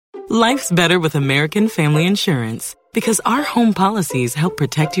Life's better with American Family Insurance because our home policies help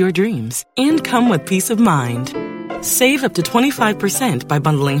protect your dreams and come with peace of mind. Save up to 25% by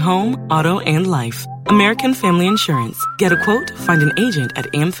bundling home, auto, and life. American Family Insurance. Get a quote, find an agent at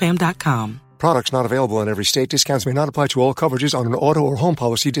amfam.com. Products not available in every state. Discounts may not apply to all coverages on an auto or home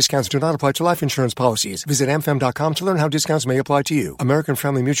policy. Discounts do not apply to life insurance policies. Visit amfam.com to learn how discounts may apply to you. American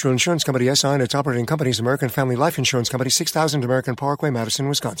Family Mutual Insurance Company SI and its operating companies, American Family Life Insurance Company, 6000 American Parkway, Madison,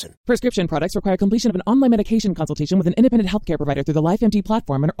 Wisconsin. Prescription products require completion of an online medication consultation with an independent healthcare provider through the LifeMD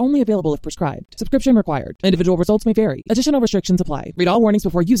platform and are only available if prescribed. Subscription required. Individual results may vary. Additional restrictions apply. Read all warnings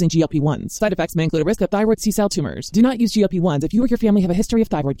before using GLP-1s. Side effects may include a risk of thyroid C-cell tumors. Do not use GLP-1s if you or your family have a history of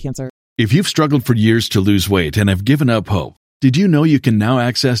thyroid cancer. If you've struggled for years to lose weight and have given up hope, did you know you can now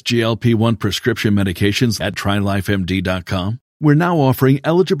access GLP-1 prescription medications at TryLifeMD.com? We're now offering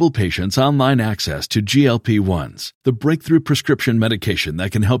eligible patients online access to GLP-1s, the breakthrough prescription medication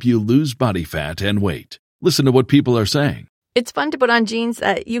that can help you lose body fat and weight. Listen to what people are saying. It's fun to put on jeans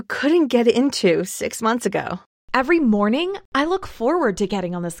that you couldn't get into 6 months ago. Every morning, I look forward to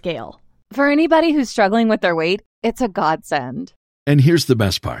getting on the scale. For anybody who's struggling with their weight, it's a godsend. And here's the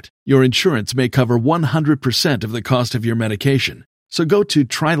best part. Your insurance may cover 100% of the cost of your medication. So go to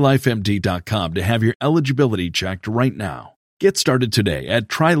TryLifeMD.com to have your eligibility checked right now. Get started today at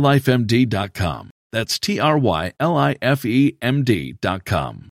TryLifeMD.com. That's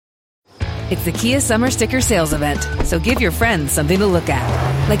TryLifeMD.com. It's the Kia Summer Sticker Sales Event, so give your friends something to look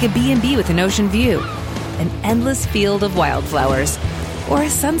at. Like a B&B with an ocean view, an endless field of wildflowers, or a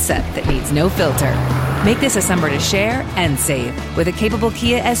sunset that needs no filter. Make this a summer to share and save with a capable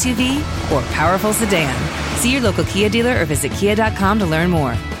Kia SUV or powerful sedan. See your local Kia dealer or visit kia.com to learn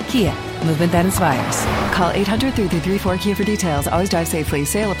more. Kia, movement that inspires. Call 800-3334-KIA for details. Always drive safely.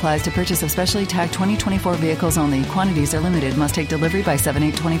 Sale applies to purchase of specially tagged 2024 vehicles only. Quantities are limited. Must take delivery by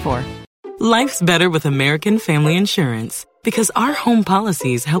 7/8/24. Life's better with American Family Insurance because our home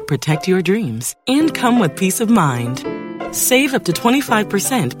policies help protect your dreams and come with peace of mind. Save up to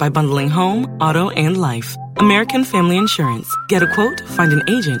 25% by bundling home, auto, and life. American Family Insurance. Get a quote, find an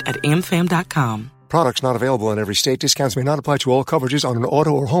agent at amfam.com. Products not available in every state. Discounts may not apply to all coverages on an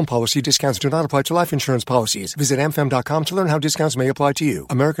auto or home policy. Discounts do not apply to life insurance policies. Visit amfam.com to learn how discounts may apply to you.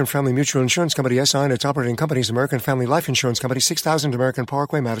 American Family Mutual Insurance Company SI and its operating companies, American Family Life Insurance Company, 6000 American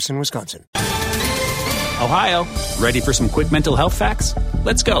Parkway, Madison, Wisconsin. Ohio, ready for some quick mental health facts?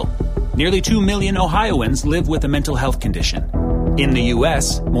 Let's go. Nearly 2 million Ohioans live with a mental health condition. In the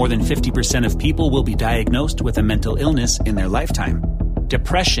U.S., more than 50% of people will be diagnosed with a mental illness in their lifetime.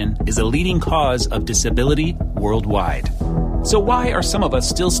 Depression is a leading cause of disability worldwide. So why are some of us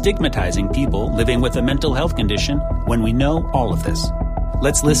still stigmatizing people living with a mental health condition when we know all of this?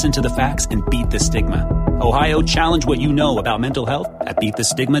 Let's listen to the facts and beat the stigma. Ohio, challenge what you know about mental health at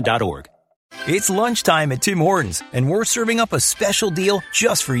beatthestigma.org. It's lunchtime at Tim Hortons, and we're serving up a special deal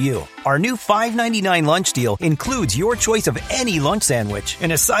just for you. Our new $5.99 lunch deal includes your choice of any lunch sandwich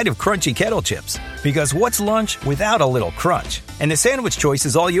and a side of crunchy kettle chips. Because what's lunch without a little crunch? And the sandwich choice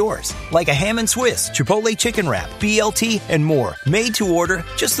is all yours, like a ham and Swiss, Chipotle chicken wrap, BLT, and more, made to order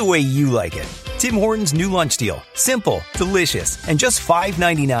just the way you like it. Tim Hortons' new lunch deal. Simple, delicious, and just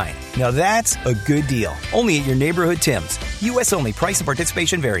 $5.99. Now that's a good deal. Only at your neighborhood Tim's. U.S. only. Price and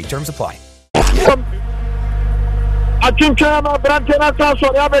participation vary. Terms apply.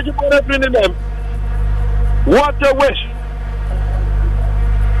 What a wish.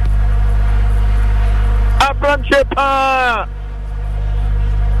 Abranchepa.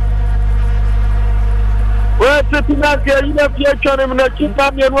 Where sitting out here, you have your channel in the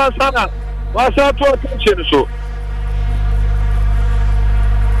Kitami and Wasana. Was out to attention so.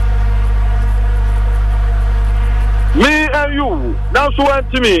 Me and you, now so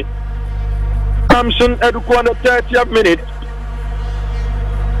to me. Thompson at 30th minute.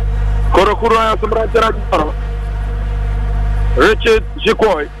 Korokuro has some right. Richard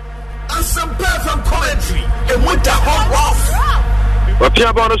Jikoy. And some perfect commentary. And with the hot off. But you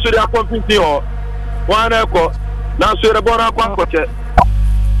have on a studio company or one echo. Now, so the Bona Quacket.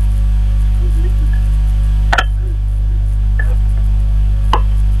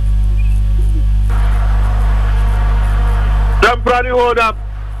 Temporary hold up.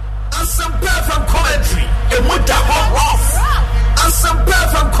 And some perfect commentary. And with the hot off. And some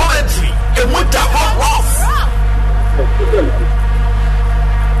perfect commentary. And with the hot off.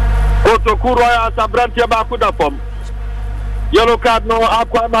 Kotokuro has a branch about Kudapom. Yellow card no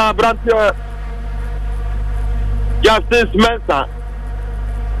Aquama branch. Justice Mensah.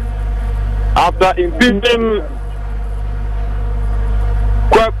 After impeaching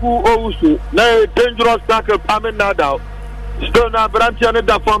Kwaku Owusu, now a dangerous tackle Pamen Nadal. still na Brantia ne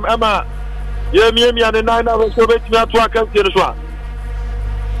da from Emma Yemi and the 9 hours so bet me at work and see the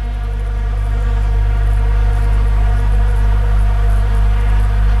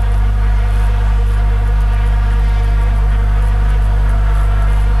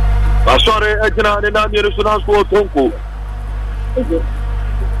sorry, Ejina and the National School Tonko.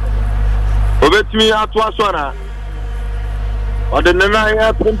 Obet me at Waswana. Or the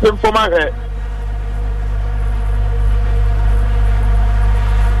Nana printing for my head.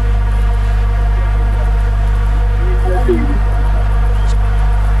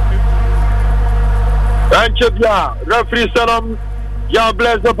 And Chibia, referee Salam, ya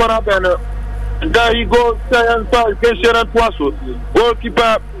bless upon a banner. And there he goes, and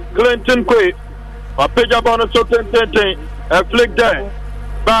goalkeeper Clinton Quay, a page up on a certain a flick there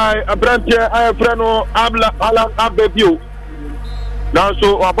by a Brantia Ayafreno Abla Alan Abebu. Now,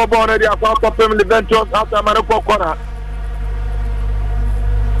 so a Bobo already a pop up in the ventures after Manapo corner.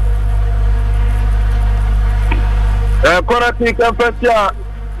 Corner kick and Festia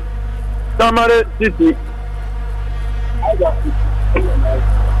Tamale City.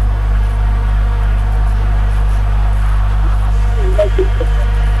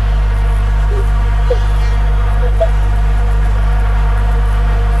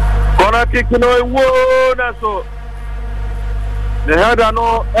 Corner kick no whoa na so the header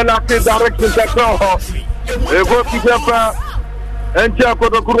no elected direction techno e go pick up and check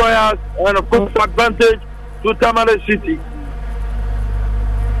the Royals and a good advantage to Tamale City.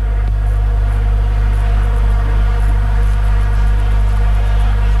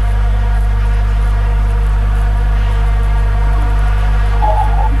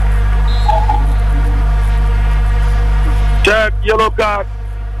 Check yellow card.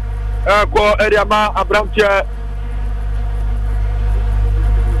 Ko area ma Abrantia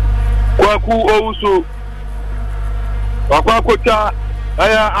Kwaku Ousu Wakwakocha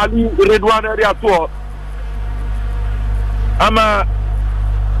aya Ali Redwan area to ama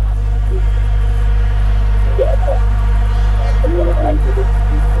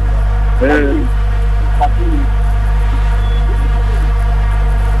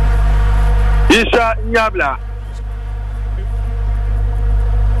Isha Nyabla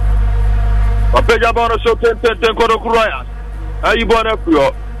Apeja bono so ten kodo Royals. Ayi bono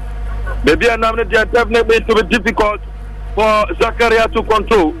kuyo. Maybe a name that definitely to be difficult for Zakaria to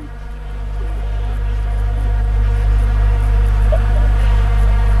control.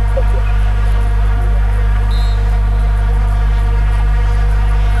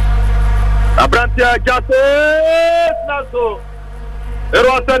 Abrantia Justice Naso. It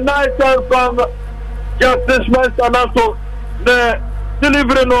was a nice time from Justice Mensah Naso. The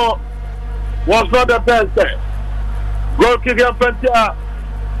delivery no was not the best there. Goal kick and Pentia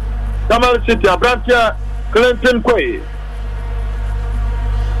Tamale City, Abrantia Clinton Quay.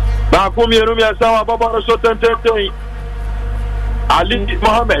 Bakumi Rumia Sawa Baba Soten Ali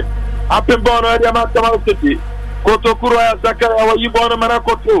Mohammed. Up in Bono area Tamale City. Kotokura Zakaria wa Yibono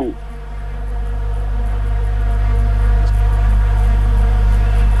Manakoto.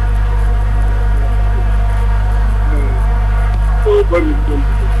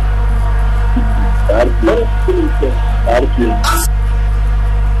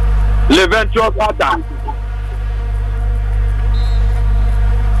 Leventus attack.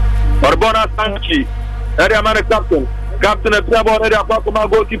 Orbona Sanchi, area man captain. Captain of Sabon area Pakuma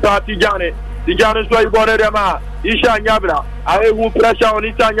goalkeeper Tijani. Tijani so ibon area ma. Isha Nyabra. I who pressure on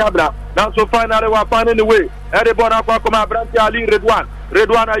Isha Nyabra. Now so finally we are finding the way. Ere bona Pakuma Brantia Ali Redwan.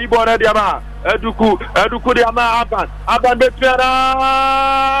 Redwan ibon area ma. Eduku di ama Aban Betfiana.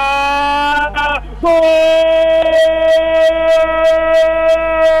 Goal!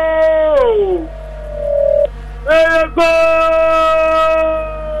 There you go!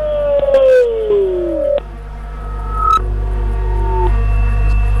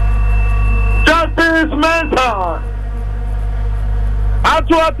 Justice Mensah.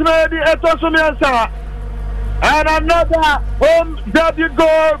 Atuatmedi Etosumiansa. And another home debut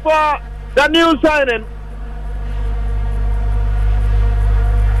goal for the new signing.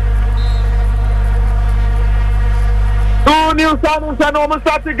 Two new signings and almost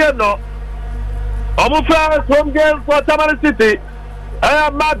start again now. Almost first home game for Tamale City. I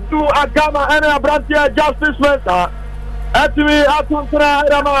am Madu Agama and Abrantia Justice Mensah. Atumi Atuntra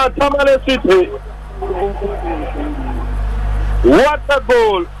Rama Tamale City. What a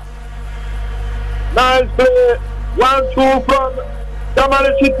goal! Nice play. 1-2 from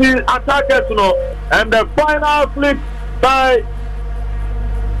Tamale City attackers now. And the final flick by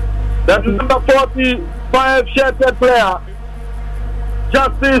the number 45 shirted player,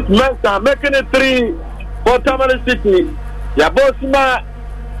 Justice Mensah, making it 3 for Tamale City. Ya Bosima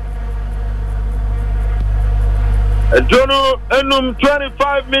Jono enum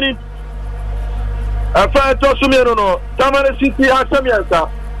 25 minutes. Afa to sumiro no. Tamale City asamiansa.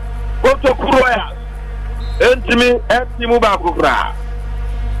 Koto Kuroya. Entimi entimu ba kukra.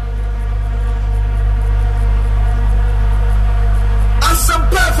 And some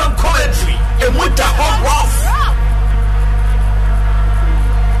perfect commentary and with the hot rough.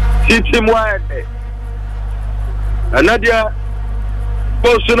 City mwade. Anadia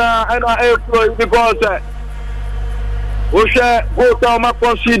Bosuna and I because Osha Gota ma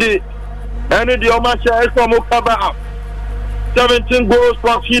conceded and the Omasha is from Okaba 17 goals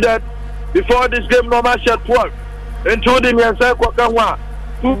conceded before this game. Omasha 12 including Yansa Kwakawa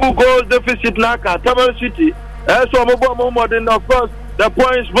 2 goals deficit Naka Tamale City as from Obomo. Of course the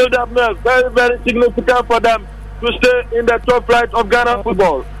points build up now very, very significant for them to stay in the top flight of Ghana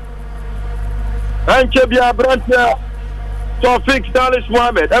football. And Chebia Brantia Tofik Stalis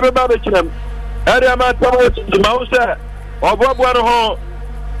Mohammed everybody to them Ariama Tamale City Mausa Obuabuano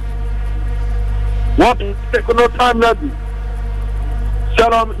what take no time ready.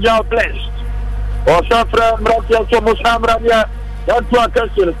 Shalom, you are blessed. Or Safra Mratia Somusamrania, that's what I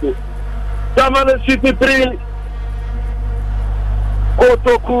can say. Tamale City 3,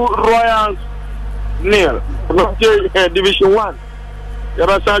 Kotoku Royals nil. Division 1.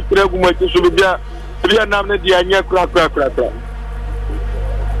 Yabasa Kuregu Subia, Subia Namne Dianya Kra.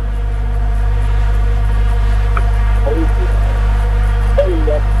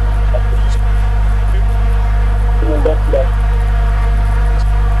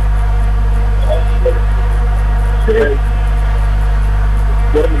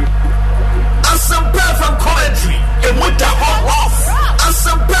 And some perfect commentary and with the hot rough. And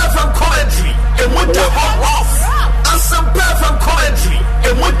some perfect commentary and with the hot rough. And some perfect commentary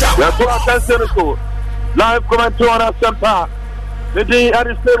and with the hot rough. Live commentary on Asempa. The day at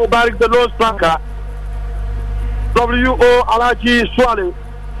the stable Barik the Lone Stranker. W.O. Alaji Swale.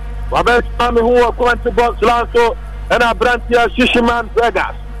 Wabes Mami who are commentary box Lanso and a Brantia Shishiman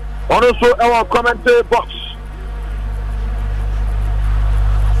Vegas. Also our commentary box.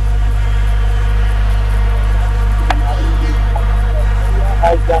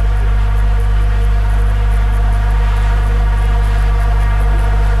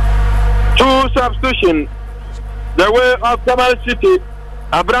 Two substitution. The way of Tamale City.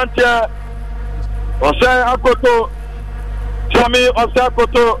 Abrantia Osai Akoto Sami Osai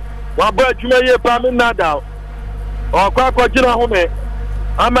Akoto Wabwe Jumeye Pami Nadal Okwako Jina Home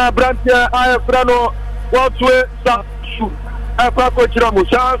Ama Abrantia Ayefrano Wotwe Sasu Akwako Jina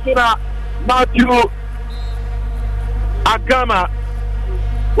Musasuna Matthew Agama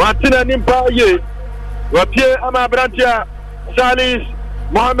Watina Nimpa Ye Wapie Ama Abrantia Salis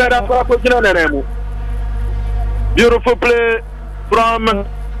Mohamed Akwako Jina Neremu. Beautiful play from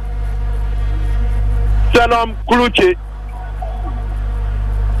Shalom Kuluchi.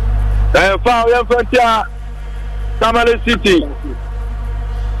 Foul Yanfantia Tamale City.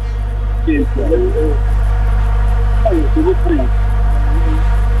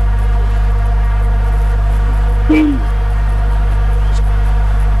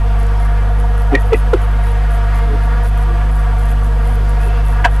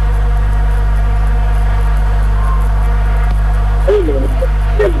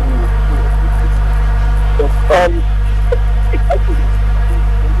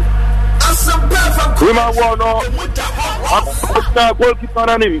 Women won no. I'm goalkeeper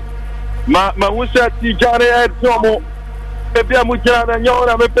on him. Ma who said Tijani had Tomo. Maybe I'm with Jan and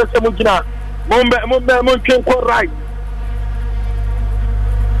Yona, maybe I'm with Jan. Mumbe can go right.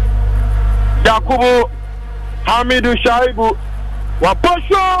 Yakubu Hamidu Shaibu.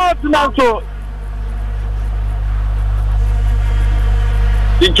 Waposho Nanso.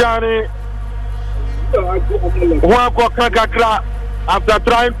 Tijani Wako Kakakra. After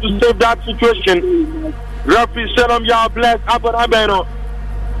trying to save that situation, referee Shalom Yah bless Abba Abeno.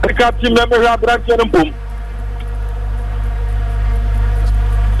 The captain member Rabran Boom.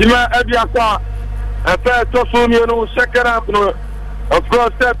 Tima Ebiaka, a fair Tosum, second half, of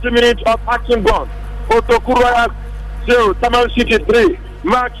course, 30 minutes of action gone. Otokura 0, Tamale City 3,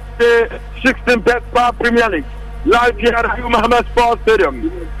 match day 16th best power Premier League, live here at Muhammad Sports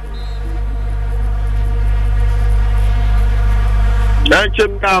Stadium.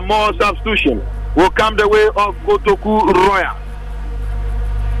 And more substitution will come the way of Kotoku Royal.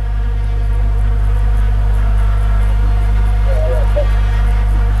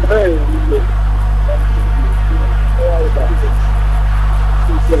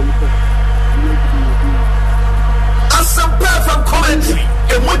 And some perfect commentary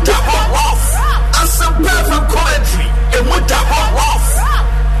and with the hot rough. And some perfect commentary and with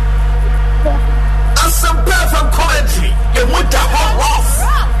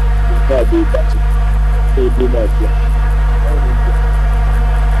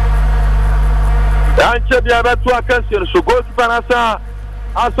Anche di aver tua canzone su gol di Panasa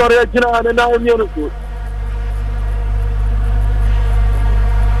a storia generale na minuto.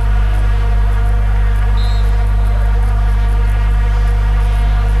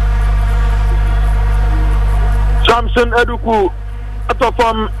 Samson Eduku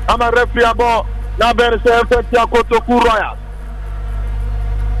atofam ama referee abo na ben se enfetia Kotoku Royals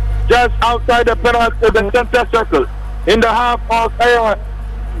just outside the penalty the center circle in the half of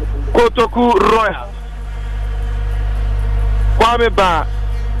Kotoku Royals. Kwame Ba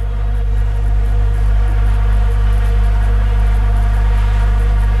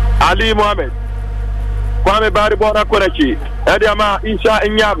Ali Mohammed Kwame Ba de bona korechi Ediama Isha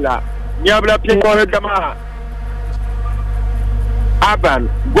Nyabla Pingo Edama Aban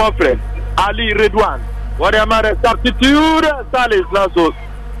Godfrey Ali Redwan Wadiama de substitute Salis Lasso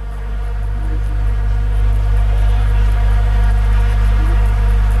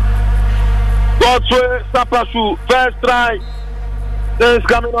Godfrey Sapasu first try is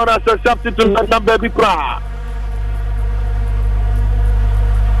coming on as a substitute number Baby Pra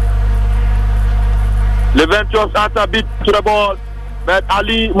Leventus Atta beat to the ball but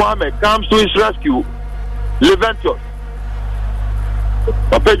Ali Mohammed comes to his rescue. Leventus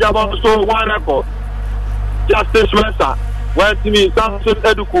Opeja Bonso one record Justice Mesa went to me Samson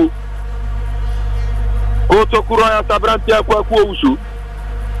Eduku Kotoku Royals Sabrantia Kwaku Usu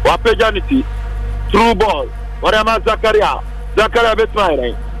Wapeja Niti through ball Wariama Zakaria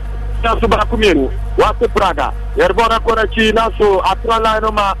Betmaire Nasuba Kumiru Wate Praga Yerbona Korachi Naso Atrala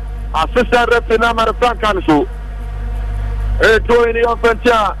Noma assistant referee Namar Frankanso drawing the offense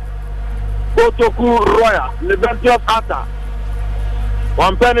Kotoku Royal Leventus Atta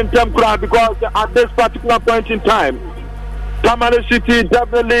one pen in term crowd because at this particular point in time Tamale City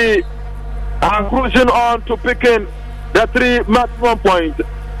definitely are cruising on to picking the 3 maximum points.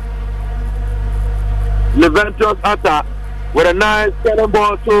 Leventus Atta with a nice cannon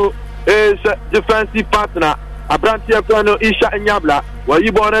ball to his defensive partner Abrantia Plano Isha Nyabla where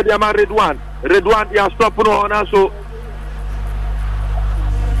you born Ediama Redwan ya stop no on so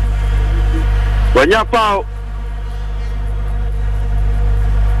when you foul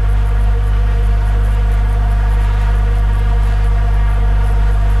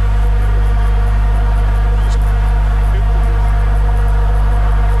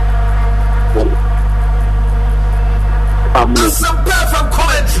some perfect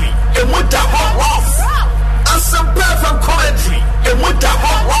commentary and with the hot off. And some perfect commentary and with the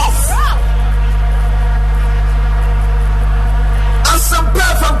hot off. And some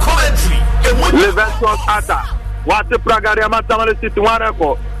perfect commentary and with Leventus Atta. What the Pragaria Matamale City one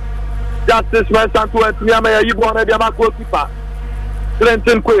echo. Justice Mansanto and Miamaya Yibona Diama goalkeeper.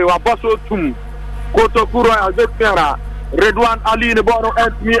 Clinton Kwe, Apostle Tum, Kotoku Royals, Vetmera, Redwan Ali Nebono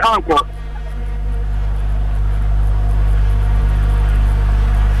and me uncle.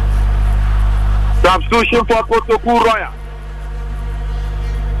 Substitution for Kotoku Royal.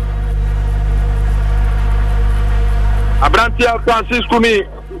 Abrantia Francis Kumi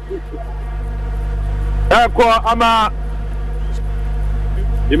Eko Ama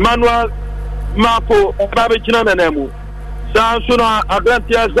Emmanuel Mapo Babechina Menemu Sansuna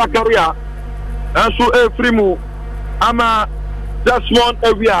Abrantia Zakaria Ansu Efrimu Ama Desmond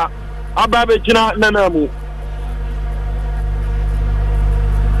Evia Ababechina Menemu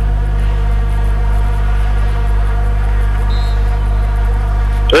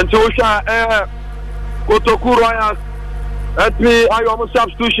Entusha Kotoku Royals at me I almost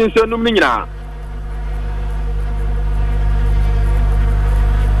substitutions and Numina.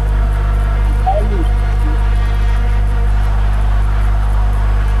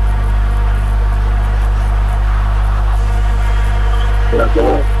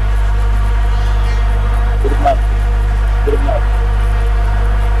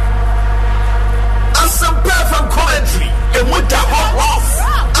 And some perfect commentary and with the hot off.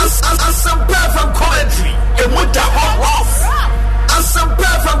 And some perfect commentary and with the hot off. And some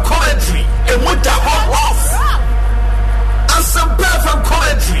perfect commentary and with the hot off. And some perfect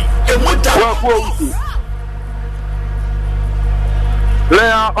commentary and with the hot off.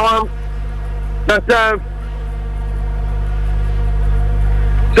 Player on the 10th.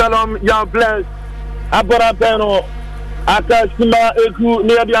 Shalom, you're blessed. Abora Beno, Akashima, Eku,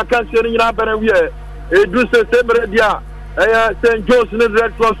 near the Akashi in Abenaway, Edu Semedia, St. Joseph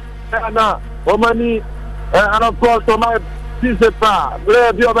Red Cross, Omani, and of course, on my Pisepa,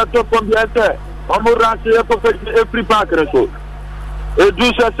 where the other top from the answer, Omurashi, perfect every parker. So,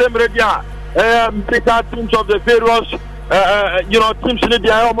 Edu Semedia, medical teams of the various, teams in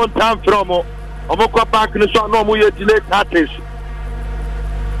the Iron time from Omoko back in the shot, no more delay tactics.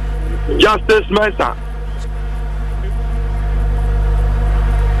 Justice Mensah.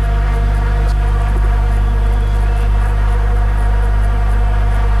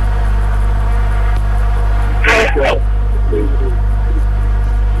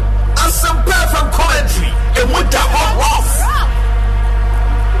 Some from Coventry and with the hot loss.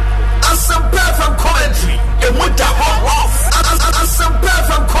 Some from Coventry and with the hot loss. Some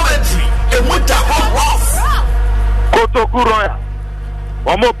from Coventry and with the hot loss. Kotoku Royal.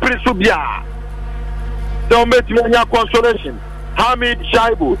 Omo Prisubia. Don't make me any consolation. Hamid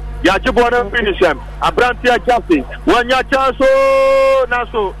Shaibu. Yajibona finish him. Abrantia Justin. When ya chance,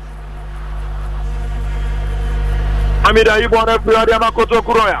 Naso. Hamid Ayibona Priadiama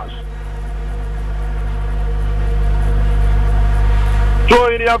Kotoku Royals. So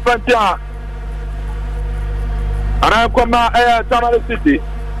in the Frontier, and I'm come Tamale City.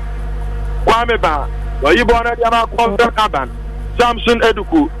 Kwame Ba, where you born at Yama Kwame Aban, Samson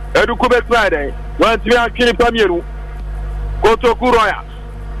Eduku Be Friday, went to be actually Pamiru, Kotoku Royals.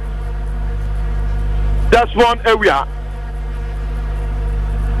 That's one area.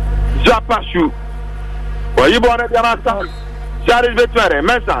 Zapashu, where you born at Yama San, Saris Be Friday,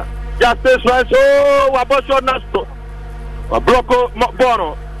 Mensah, Justice Rice, Wabosho Nasto. Blocko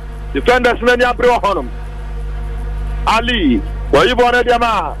Bono, defenders many abro honum. Ali, where you born at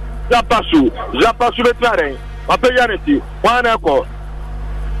Yama, Zapasu Betare, Papayanity, one echo.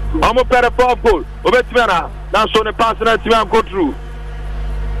 Omo Pere 4 goal, Obetvena, now so the pass and go through.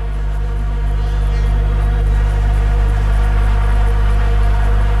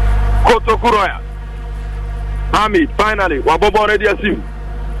 Kotoku Royal. Hamid, finally, Wabobo already assumed.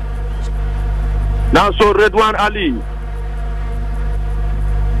 Now so Redwan Ali.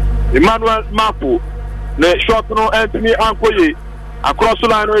 Emmanuel Mapu, the shot no Anthony Ankoye, across the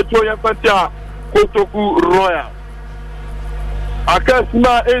line with Toya Fantia, Kotoku Royal.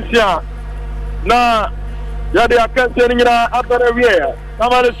 Akasima Asia, na Yadi Akasenina Abaravia,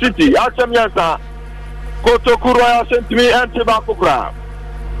 Tamale City, Achamiasa, Kotoku Royal sent me and Tibapukra.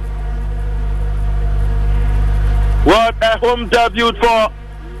 What a home debut for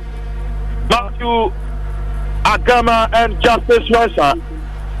Matthew Agama and Justice Mensah.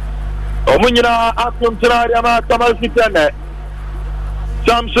 Omunyina akum tena ama Tamale City.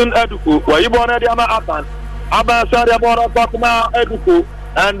 Samson Eduku, where you born at Yama Aban. Abasari Abora Bakuma Eduku,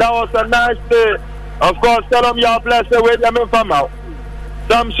 and that was a nice day. Of course, tell them you are blessed with them in Famau.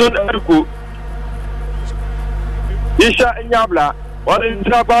 Samson Eduku, Isha Inyabla, what is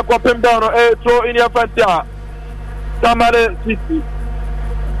Napa Kopim down or throw in your Fantia, Tamale City.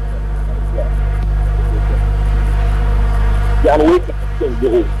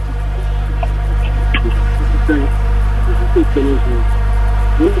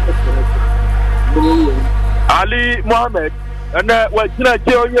 Ali Mohammed and what you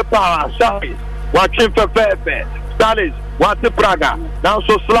know power Salis watching for Pepe Salis what's the Praga now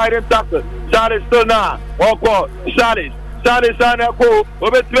so sliding tackle Salis still now Oko Salis and Eko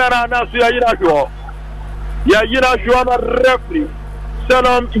Obetwera Nasu Yayina Shuama referee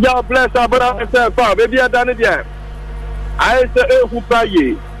Salam Ya bless Abra and baby I done it yet I say who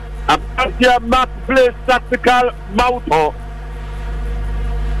pay a party match play tactical mouth.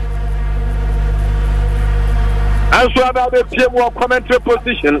 And so about the team more commentary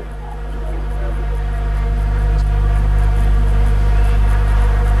position.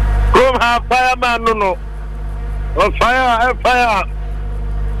 Come have fireman, no. Oh, fire.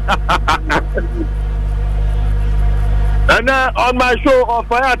 And on my show of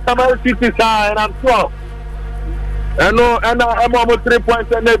fire, Tamale City side, and I'm 12. And I'm almost 3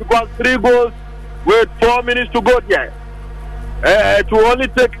 points and because 3 goals with 4 minutes to go there. It will only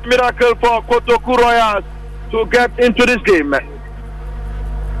take a miracle for Kotoku Royals to get into this game.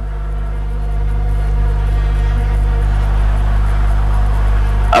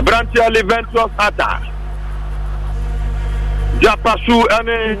 Abrantia Liventus attack. Japasu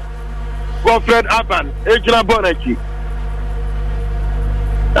and Godfred Aban, Ejna Bonaki.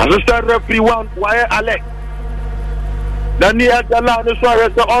 Assistant referee 1, Wire Alex. Nani Adala, the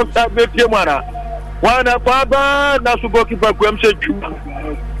Suarez, the onside with Yamana. One of Baba, Nasuboki Pakwemse.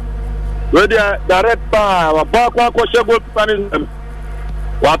 Where they are direct power, Bakwa Koshego Panism,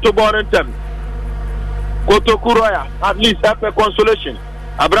 Watoborn and Tem, Kotoku Royal, at least have a consolation.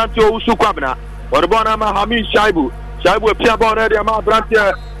 Abrantio Usukwabna, or Bonama Hamid Shaibu, Piabon area,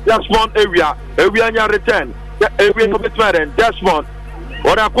 Abrantia, Desmond area return, area of the Desmond,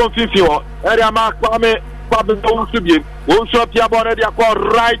 or a confusio, area Mark Kwame, Pablo Subi, also Piabon area called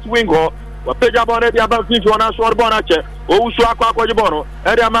right winger, wa peja bone dia ba fifi ona so bona che o usu akwa jibono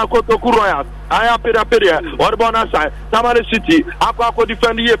area ma Kotoko Royals aya peria or bona sai Tamale City akwa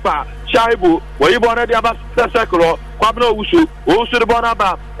defend yepa Shaibu wa yibona dia ba circle kwabno usu de bona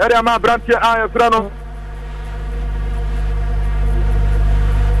ba area ma branche aya frano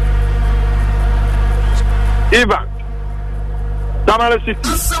Ivan Tamale City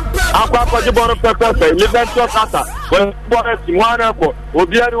akwa jibono pepe Liverpool kata wa bona simwana ko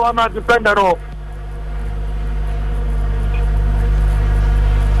obiari wa ma defender no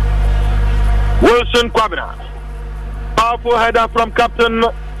Wilson Kwabena. Powerful header from Captain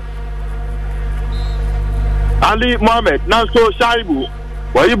Ali Mohammed. Nanso Shaibu.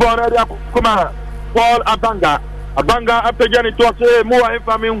 Waibona Kuma. Paul Abanga. Abanga apejani tuwase muwa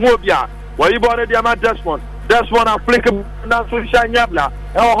infami Nwobia. Waibona Diama Desmond. Desmond applicable Nanso Shanyabla.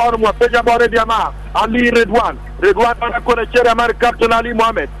 Ewa hormu apeja bone Diama. Ali Redwan. Redwan anakone chere amari Captain Ali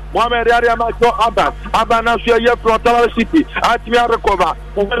Mohammed. Mohamed Yariama to Abba Nanso ye from Tamale City. Atimia recover.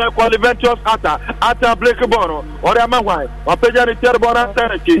 Qualiventus Ata Blake Bono, or Amawai, or Pejani Terbona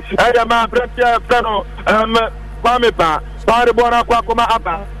Senechi, Ayama Brentia Freno, Pamepa, Paribona Kwakuma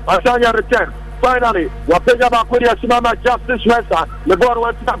Abba, Asanya return. Finally, Wapejaba Kuria Simama Justice Westa, the board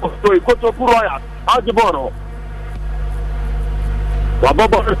went to Kotoko Royals, Ajibono.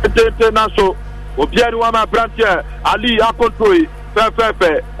 Wabobo Naso, Obianuama Brantia, Ali Akontoi,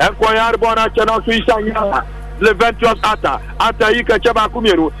 Fefe, and Koyarbona Channel Suisanya. Leventus Ata Ika Chaba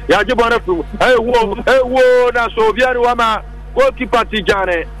Kumiru, Yajibona Fu, wo, na Soviet Wama, goalkeeper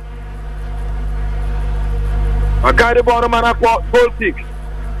Tijane. Akari Boromana goal kick.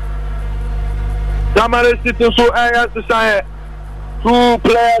 Tamale City so ayas to say 2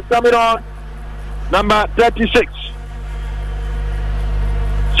 players coming on. Number 36.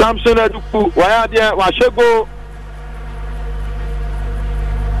 Samson Eduku, Wayadia, Washego.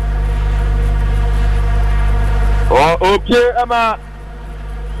 Okay, Emma.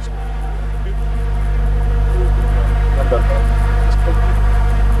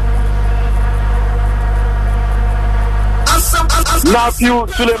 Matthew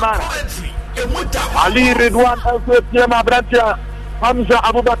Suleiman, Ali Redwan, Alfred Brantia, Hamza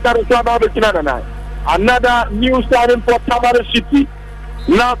Abubakar Sabah. Another new starting for Tamale City,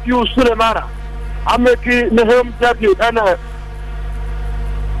 Matthew Suleiman. Ameki Nahum debut and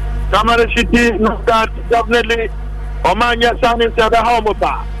Tamale City that definitely Omanya Sanin said the home of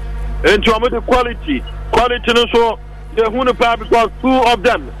into the quality so the Hunapa because 2 of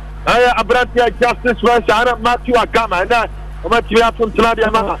them Abrantia Justice West and Matthew Akama and Matthew from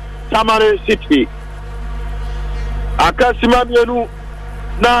Tladia Tamale City Akasima Mienu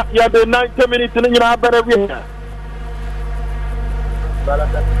na ya the 90 minutes in your better winner.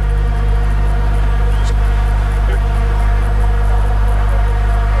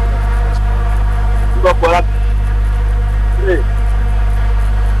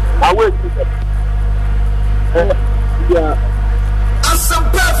 I wait. Yeah. I'm some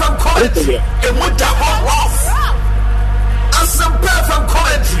from commentary and with the hot loss. I'm some from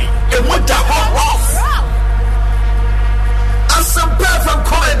commentary and with the hot loss. I'm some from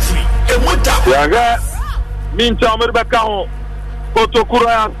commentary and with the hot loss. Meantime, Rebecca home. Kotoko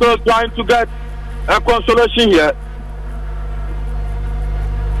Royals still trying to get a consolation here.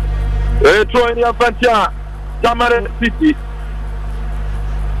 Throwing your Fantia, Tamale City.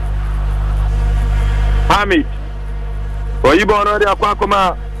 Hamid. Oyibo already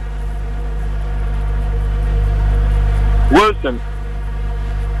Akwakoma. Wilson.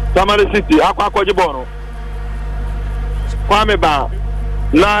 Tamale City. Akwako Jibono. Kwame Ba.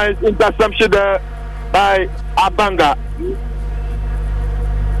 Nice interception there by Abanga.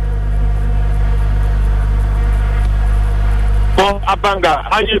 For Abanga.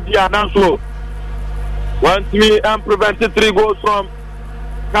 Ayebia Nanso. Wants me and prevented 3 goals from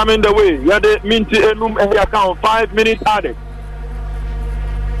coming the way. You had the Minty Enum and the account 5 minutes added.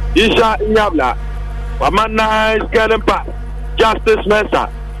 Isha Inyabla. Waman nice Kelempa. Justice Mesa.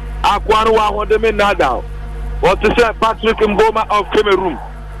 Akwanwa Hodeme Nadal. What to say Patrick Mboma of Cameroon.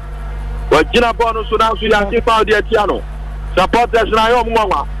 What Gina Bono Sudan Suyanki found the Etiano. Supporters Nayo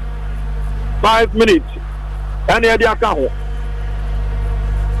Mwawa. 5 minutes. And the account.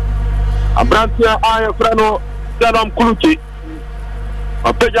 Abrantia Aya Frano Salom Kuluchi.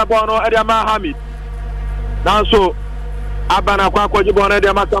 Peja Bono Ediama Hamid. Nanso Abana Kwako Jibono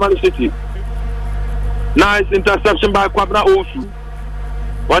Ediama Tamale City. Nice interception by Kwabna Osu.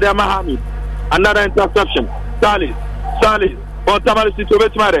 Ediama Hamid. Another interception. Salis for Tamale City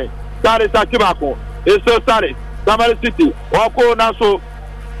Betmare. Salis Akibako. It's so Salis. Tamale City. Wako Nanso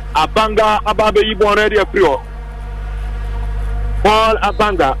Abanga Ababe Yibono Edia Prio. Paul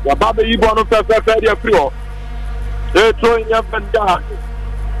Abanga, Wababa Ibono Fedia Frio, throwing Yafanda,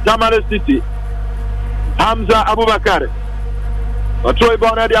 Jamale City, Hamza Abubakar, Troy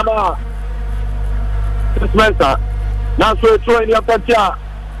Bonadiama, Smelter, now throwing Yafanda,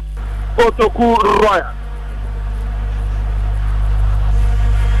 Kotoku Royal.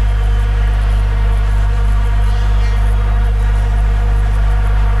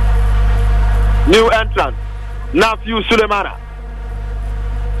 New entrant, Nafiu Sulemana.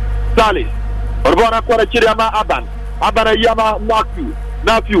 Salis, Orbona Kora Chiriama Aban, Abana Yama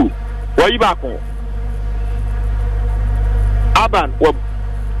Nafiu, Waibako. Aban,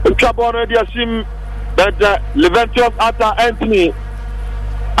 Chabona Diasim, that Leventus Ata Anthony,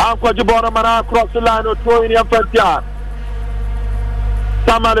 Anqua Jabona Mana cross the line of throwing Yafantia,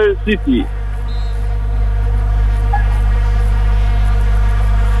 Tamale City.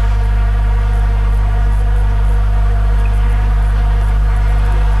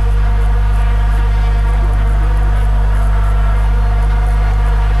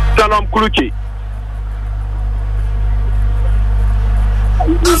 Salom Kuluchi.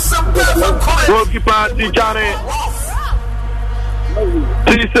 Goalkeeper Tijane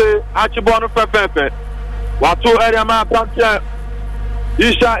Tise Achibono Fefe Watu area ma Prantia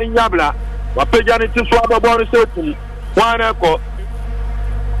Isha Inyabla Wapejani Tiswaba Bonu Setum Waneko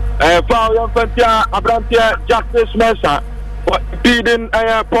Foul Yanfantia Abrantia Justice Mesa Biden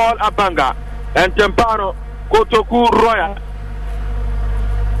Paul Abanga and Tempano Kotoku Royal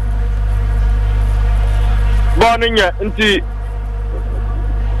Boninga Inti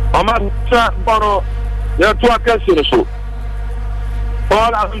Amasa Bono Yatua Kasirusu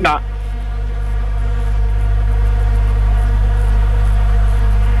Paul Abanga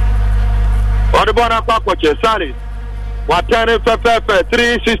Odibona Pakoche Salis Watane Fefe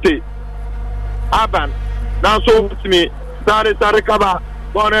 360 Aban now so with me Salis Arikaba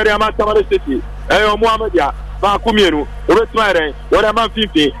Boneria Matamari City Eyo Muhammadia Bakumiru Retmare Whatever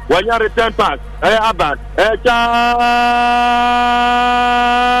 50 when you return pass Aban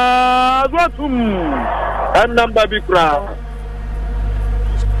and number big crowd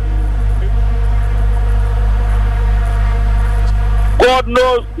God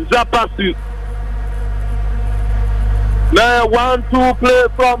knows Zapasi. Now 1-2 play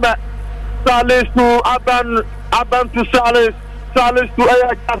from Salis to Aban to Salis to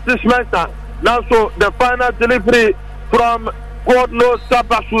Justice Mesa. Now so the final delivery from God knows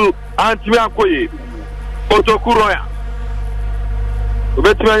Zapasu and Miakoye. Otokuroya.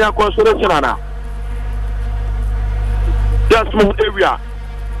 Vetimania consolation now. Just move area.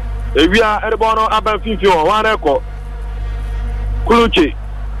 Area Erbono Aban 51 one echo. Kuluchi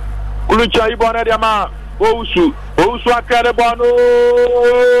Ibona Diama Ousu Akarebono.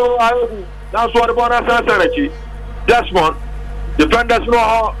 That's what the bonus answer. Desmond defenders know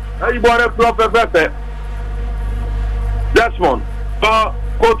how Ibona flop a better. Desmond for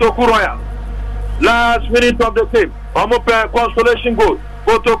Kotokuroya. Last minute of the game. Omope consolation goal.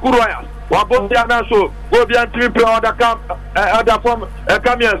 Kotokuroya. Wabotiana so go beyond 3 play on the camp other form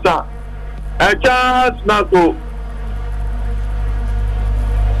Kamiansa. A chance now to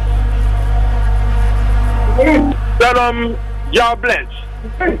tell them you're blessed.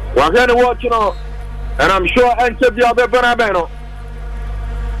 We're going to watch, and I'm sure Enter the other Benabeno.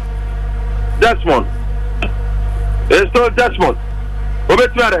 Desmond. It's still Desmond.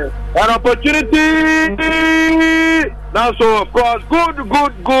 An opportunity. Now, so of course,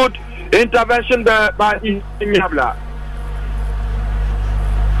 good intervention there by Inyabla.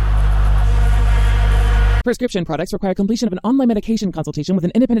 Prescription products require completion of an online medication consultation with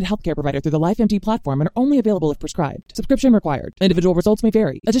an independent healthcare provider through the LifeMD platform and are only available if prescribed. Subscription required. Individual results may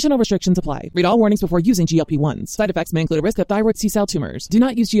vary. Additional restrictions apply. Read all warnings before using GLP-1s. Side effects may include a risk of thyroid C-cell tumors. Do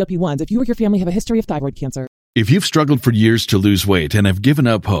not use GLP-1s if you or your family have a history of thyroid cancer. If you've struggled for years to lose weight and have given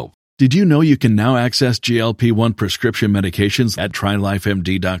up hope, did you know you can now access GLP-1 prescription medications at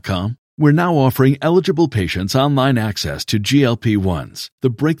TryLifeMD.com? We're now offering eligible patients online access to GLP-1s, the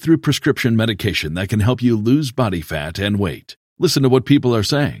breakthrough prescription medication that can help you lose body fat and weight. Listen to what people are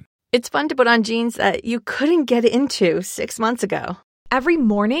saying. It's fun to put on jeans that you couldn't get into 6 months ago. Every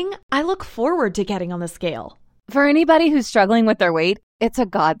morning, I look forward to getting on the scale. For anybody who's struggling with their weight, it's a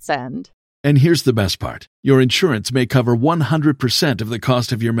godsend. And here's the best part. Your insurance may cover 100% of the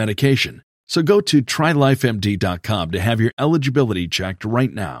cost of your medication. So go to TryLifeMD.com to have your eligibility checked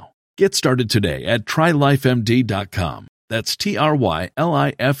right now. Get started today at TryLifeMD.com. That's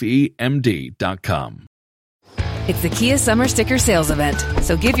TryLifeMD.com. It's the Kia Summer Sticker Sales Event,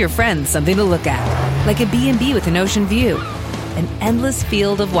 so give your friends something to look at, like a B&B with an ocean view, an endless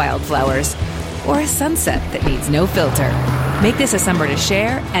field of wildflowers, or a sunset that needs no filter. Make this a summer to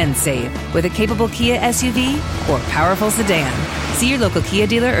share and save with a capable Kia SUV or powerful sedan. See your local Kia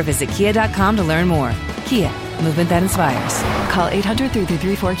dealer or visit kia.com to learn more. Kia, movement that inspires. Call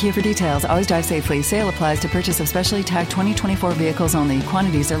 800-3334-KIA for details. Always drive safely. Sale applies to purchase of specially tagged 2024 vehicles only.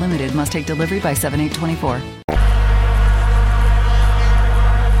 Quantities are limited. Must take delivery by 7/8/24.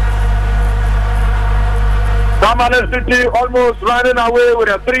 Tamale City almost running away with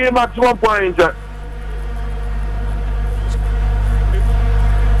a 3 maximum points.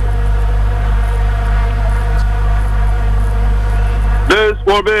 This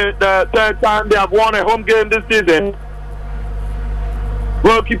will be the third time they have won a home game this season.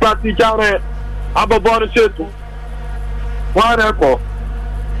 Goalkeeper Tijane Ababon Shetu 1-0.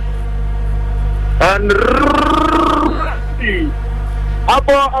 And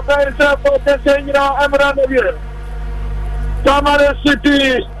Abo America for the Senora Emerald. Tamale City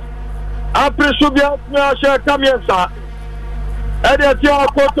Aprisubia Smasha Kamiensa Editia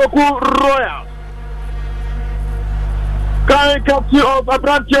Kotoku Royal. Current captain of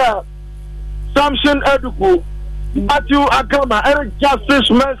Abrantia, Samson Eduku, Matthew Agama, Eric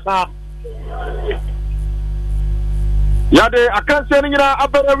Justice Mesa. Yade, I can't say anything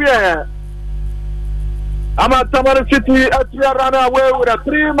about it. I'm at Tamale City at run away with a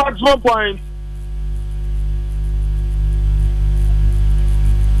 3 maximum points.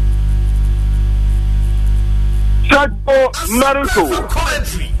 Chaco Maruko.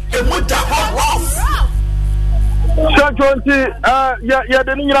 Santonti, ya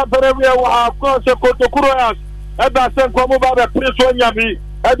the Nina Pereira will have course a Kotokuro, Eba Senkomo Baba, Prince Wanyami,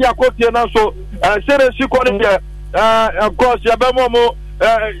 Edia Koti and also, Sere Sikoni, of course, Yabemomo,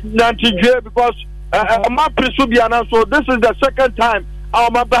 Nanti J, because my Prisubiana, so this is the second time our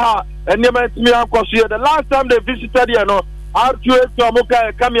Mabaha and Yemetmi Ankosia. The last time they visited, you know, R2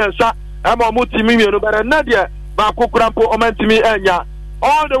 Tomoka, Kamiansa, Amamuti Mimi, but Nadia, Bakukrampo, Omentimi, Enya,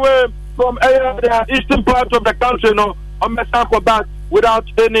 all the way from the eastern part of the country, no, on Mesanko back without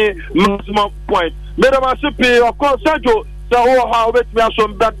any maximum point. Madam Asipi, of course, Sergio, so how with me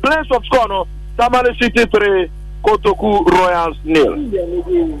some that place of score, no, Tamale City 3, Kotoku Royals 0.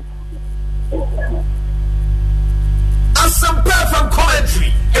 Some from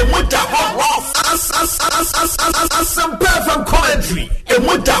Coventry and with the hot rough. Some from Coventry and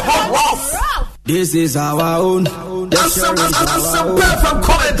with the hot rough. This is our own. Some from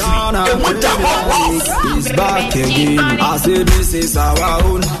Coventry and with the hot rough. He's back again. I say this is our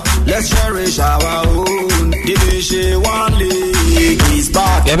own. Let's cherish our own. Division 1 league. He's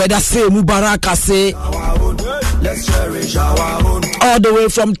back. You better say Mubarak say. Let's cherish our own. All the way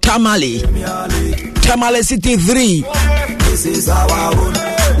from Tamale. Tamale City 3. This is our own.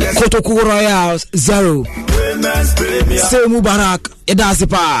 Kotoku Royals 0. Say Mubarak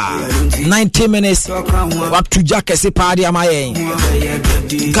Edasipa 90 minutes. What to Jack Sepadi Amaye.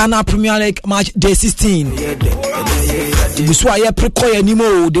 Ghana Premier League match day 16. Buswa ye prekoye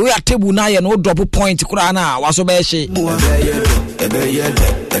nimo. The way a table na no double point kurana wasobeshi.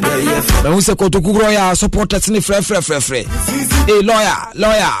 But we say Kotoku Royals supporters ni free. Hey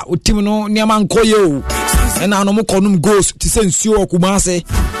lawyer utim no niaman koyo. And I no mo konum goes to say nsuo Kumase.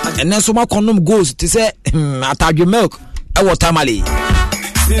 And then so ma konum goes to say atadwe milk e water mali.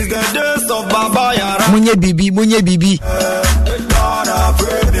 Since the days of Baba Yara. Munye bibi.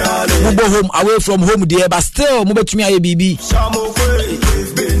 Mubo home away from home there, but still mube tumi aye bibi.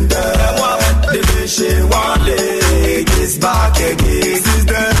 We've been there. Division 1 league is back again. Since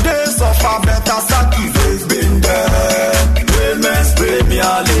the days of Abeta Saki, we've been there. Women's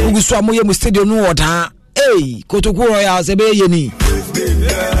Premier League. Uguswa moye mu stadium no water. Hey, Kotoku Royals ebe yeni. We've been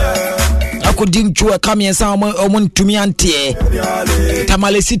there. Akodim chua kamiensa omon tumi ante.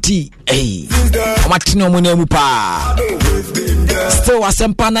 Tamale City. Hey. Omatino munemu pa. Still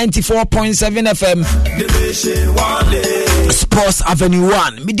Asempa 94.7 FM. Division 1 league. Sports Avenue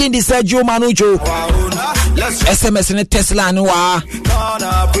 1. Midin di Sergio Manucho. SMS ne Tesla no wa.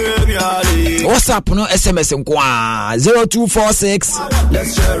 WhatsApp no SMS nkwa 0246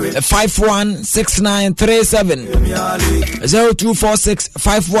 516937 0246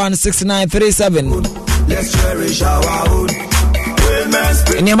 516937. Let's cherish our own.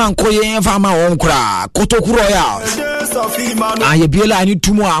 Nyama nkoye fama won kura Kotoku Royals. Aye biela ni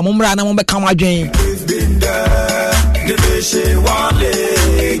tumu a momra na mombe kama dwen. Division 1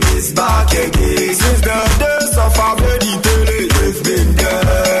 league is back again. Since the days of our we've been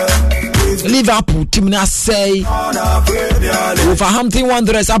there. Liverpool team na say Wolverhampton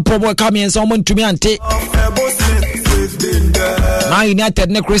Wanderers apobo kami en someone to me ante. Man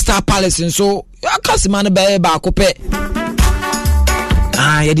United ne Crystal Palace so akasima no be ba ko pe.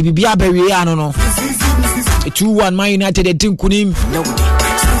 Ah, ya di bibia bewe ano no. 2-1 Man United the team kunim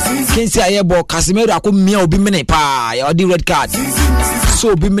Kensi ayebo Casemiro akomia obi mene pa ya odi red card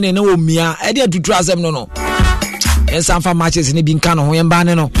so obi mene na omia e dey tutu asem no en sanfa matches ni bi nka no ho yemba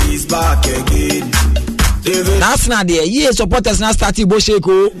ne no he's back again that's not there yes supporters na start bo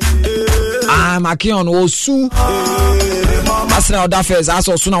sheko Makion osu Arsenal da first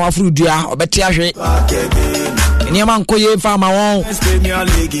aso so na wafuru dua obeti ahwe Niema nkoye fa ma won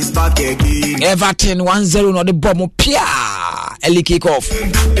Everton 1-0 no the bomb pia early kick off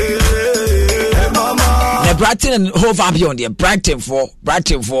the Brighton and Hove Albion there Brighton for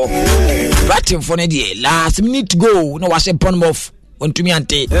ne there last minute go no was a Bournemouth to me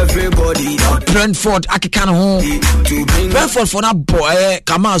ante everybody Brentford akeka no ho Brentford for na boy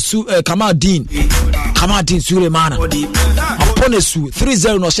Kamal Din Sulemana upon a su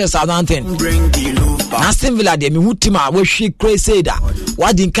 3-0 no share Southampton Aston Villa de me hutima we hwe Crusader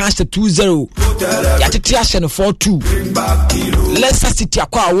what didn't catch the 2-0 yatete ahye no 4-2 Leicester City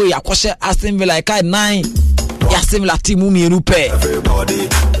akwa away akwa Aston Villa kai 9 Aston Villa team mu mienu pe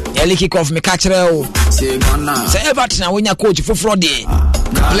early kick off me catch reo say Everton awenya coach foforo de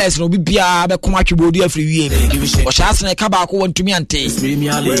players no bibia be koma twebodi afri wie o chance na ka ba ko wontumi ante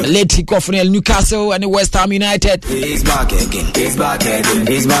late kick off no Newcastle and West Ham United is back again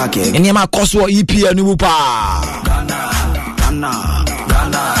eni ma koso EPL ni bupa Ghana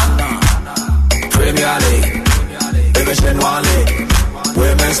Premier League Division 1 League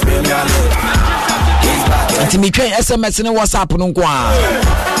Women's Premier League is back enti twen SMS ne WhatsApp no kwa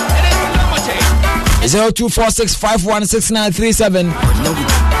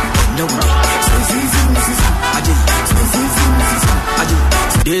 0246516937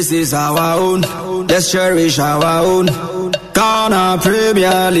 This is our own. Let's cherish our own. Ghana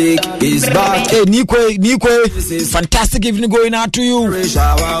Premier League is back. Hey, Nikwe, fantastic evening going out to you.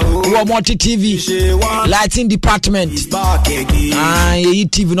 You Multi TV, lighting department. You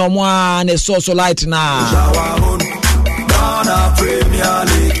TV no more, and it's also light now. Ghana Premier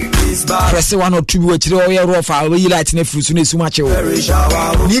League. Press 1 or 2 which we are rough our lights in fruits so much.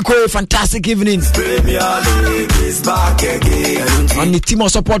 Nico, fantastic evening. Premier League is back again. On the team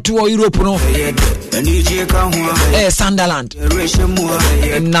of support to Europe, no. Sunderland.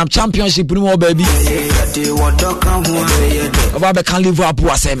 And championship no baby. About can live up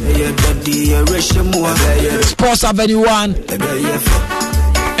wasem. Sports Avenue 1.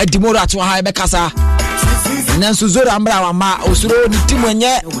 Edimora to high Bekasa. Nansu Zora Ambra ma osuro ni timu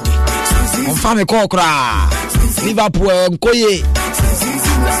enye onfame kokra Liverpool nkoye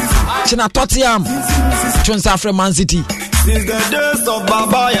China Tottenham Chunsa from Man City since the days of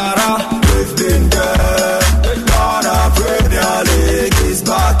Baba Yara we've been there. Ghana Premier League is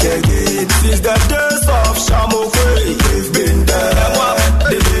back again since the days of Shamokwe we've been there.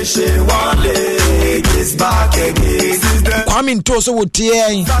 Division 1 League is back again since the Kwame Ntoso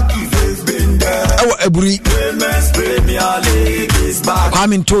wotie Ewo Eburi Women's Premier League is back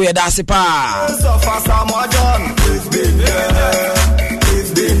Kwame Nto ya dase pa we've been there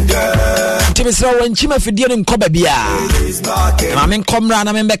Timisra wenchima fidie no nkoba bia na men komra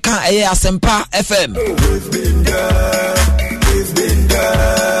na men beka eye Asempa FM we've been there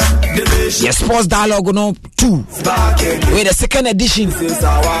Yes, Sports Dialogue no 2 with the second edition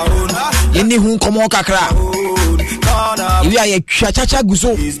yeni hu komo kakra we are chacha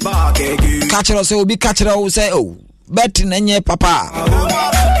guso catch us obi catch us say oh bet nenye papa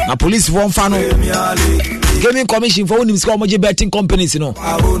na police for fano gaming commission for unim ska omoje betting companies no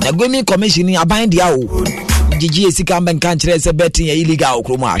na gaming commission ni aban dia o GG sika mben kan kire say betting ya illegal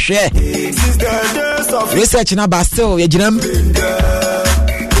kromo ahwe research na ba still ya ginam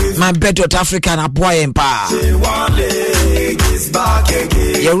my bet Africa na boy empa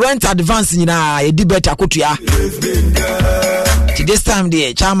you rent advance nyina ye di bet akotua this time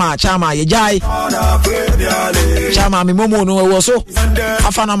there chama ye jai chama mi momo no wo so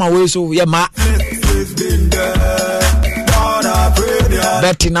afana ma we so ye ma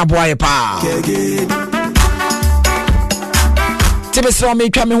bet na boy pa tibesra me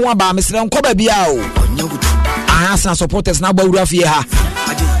twa me ho aba me sra nkoba bia o Arsenal supporters na bawura fie ha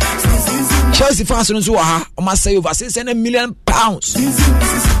Chelsea fans no ha o ma say over £600 million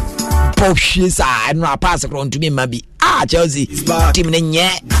Poshisa and pass across to me maybe Chelsea team nye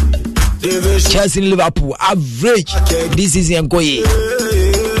Chelsea Liverpool average this season koye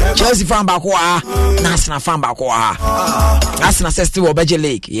Chelsea fan ba ko Arsenal fan ba ko Arsenal still obeje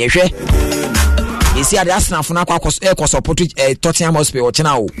league ye hwe you see the Arsenal fan akwa support Tottenham Hotspur o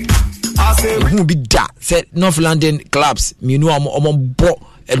chena o who be that said North London clubs me know am bo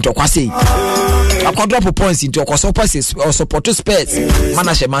ntokwase akodrop points into Kosopas or support Spurs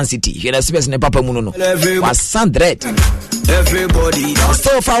manage Man City here Spurs ne papa mu no was Sandred everybody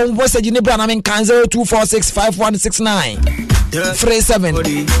still found message in Ibra na men kan 02465169 37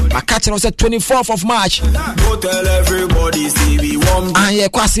 I catch us at 24th of March go tell everybody see we want and ye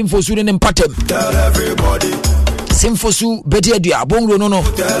kwa simfosu ne mpatem tell everybody simfosu beti adua bongro no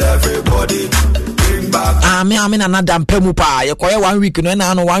tell everybody me na dampe mu pa ye koye 1 week no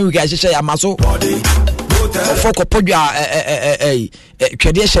na no 1 week a hyehyɛ ya maso foko podwa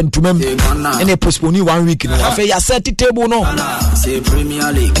twede hyentumam ene postpone 1 week no afa ya set table no say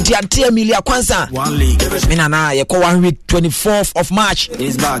Premier League Diante Emilia Kwanza 1 league me na ye ko 1 week 24th of March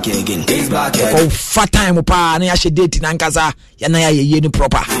he's back again oh fat time pa na ya hye date na nkaza ya na ya ye ni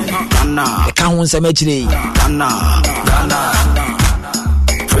proper Ghana e ka ho nsem akire Ghana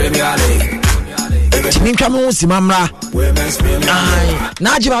Premier League Timinka mo simamra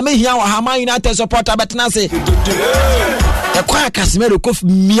na ajima me hia wa Hama United supporter betna se e kwa Casemiro kof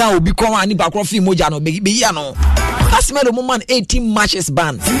mia obi kwa ani bakro fi moja no be ya no Casemiro mo man 18 matches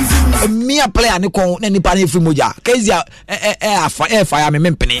ban mia player ne kon na nipa na fi moja kazi afa ya me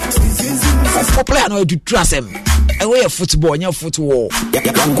mempene for player no do trasem e we football nya football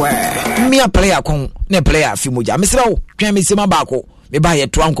mia player kon na player fi moja mesra wo twa me sema baako me ba ye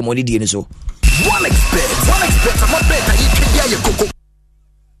to ankomodi die ni so One expert, I'm not better, you can get your cocoa.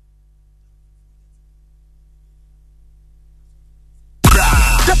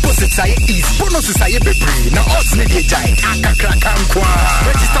 Deposits are easy, bonuses are every. Now, us need giant.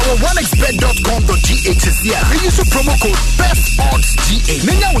 Register on onexbet.com.gh is here. We use a promo code BESTODDSGA.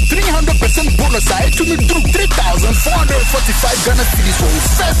 Now, 300% bonus I to me through 3,445 Ghana cedis for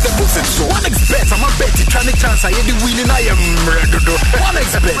first deposit. So, OneXBet, I'm a bet, trying to chance I the winning. I am ready.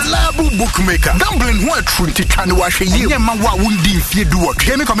 OneXBet, reliable bookmaker. Gambling what truth to try to wash a year. Yeah, man, what wouldn't if you do what?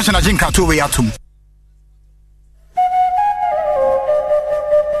 Hear me, Commissioner Jinka to way out.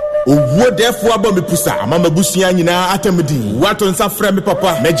 Owo defo aba me pusa ama mabusia nyina atamdi wato nsa frɛ me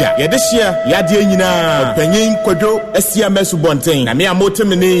papa meja ye de hia ya de nyina panyin kodo asia mesu bonten na me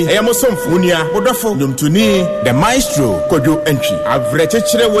amotem ni eyamo somfo nia bodofo nomtuni the maestro kodo entry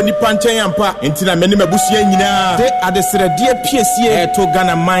avrekyekere woni panchen ampa entina me ne mabusia nyina de adesrede piesie to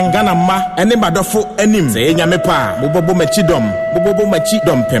Ghana man Ghana ma ene madofo anim se enya me pa bobobo machi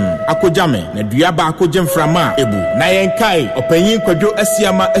dom pem akojame na dua ba akogye mframa ebu na yenkai opanyin kodo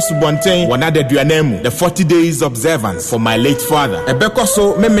asia ma Bonten wanada duanemu the 40 days observance for my late father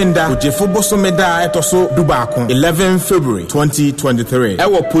ebekoso memenda ojefo boso meda etoso dubako 11 February 2023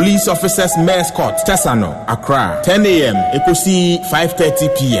 ewo police officers mayor's court Tesano Accra 10 a.m. ekosi 5:30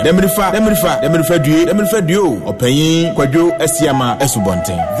 p.m. Demrifa duo opanyin Kwadwo Asiama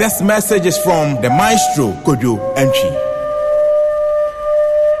Esubonten. This message is from the maestro Kwadwo Entry.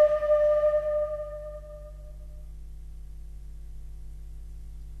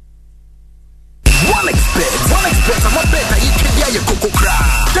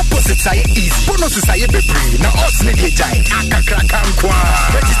 Deposits are easy, bonuses are every. Now, us need giant.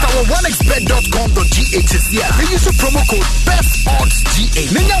 Register on onexbet.com.gh is here. We use a promo code BESTODDSGA.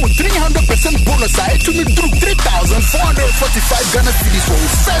 Now, 300% bonus I to me through 3,445 Ghana cedis for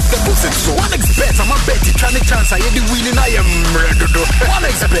first deposit. So, OneXBet, I'm a bet, trying to chance I the winning. I am ready.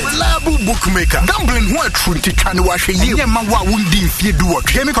 OneXBet, reliable bookmaker. Gambling what truth to try to wash a year. Yeah, man, what wouldn't if you do what?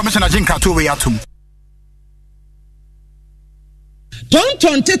 Hear me, Commissioner Jinka to way out.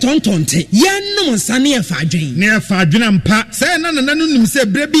 Tontonte yanum nsane afadwen ne afadwen ampa say na nim say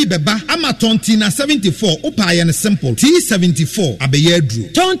brebi beba ama tontina 74 opa ye ne simple T74 abeye adru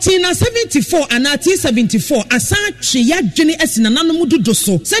tontina 74 ana T74 asa twe yadwene asina nanom dodo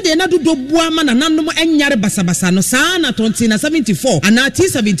so say de na dodo bua ma nanom enyare basabasa no saa na tontina 74 ana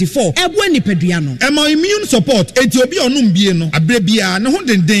T74 ebo nipadua no ema immune support enti obi onum bie no abrebia ne ho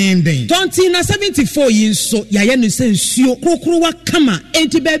denden tontina 74 yinso yaye no se nsuo krokrowa kama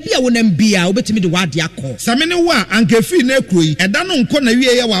enti baby a wonam bia obetimi de wade akọ samene wa ankefi na ekroyi eda no nko na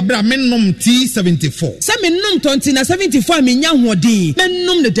wie ye wa bra mennom T74 samennom tontina 74 menya hoɔden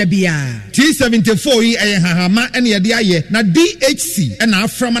mennom ne dabia T74 yi eye hahama ene ye de aye na DHC ena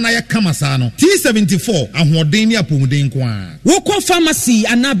aframa na ye kama saa no T74 ahoɔden ni apomuden ko a wokɔ pharmacy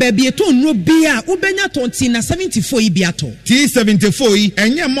ana baby eto nro bia ubenya tontina 74 yi biato T74 yi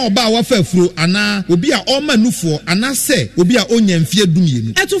enye ma oba wa fa afuro ana obi a ɔma nufuo ana se obi a onya mfie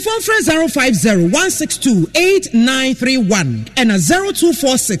dumienu eto phone 050-162-8931 and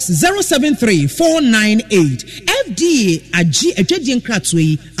 0246-073-498 FDA agi adwadi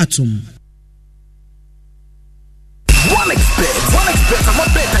nkratwe atom OneXBet, I'm a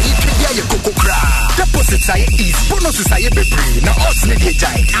bet, you can get your cocoa crack. Deposit Tickets are easy, bonuses are bebree. Now odds need a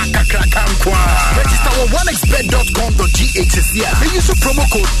giant. Akakrakankwa. Register on onexbet.com.gh. They use a promo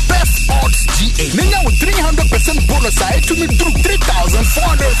code BESTODDS-GH. Now with 300% bonus to me through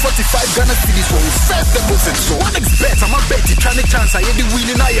 3,445 Ghana cedis for first deposit. So OneXBet, I'm a bet trying to chance I the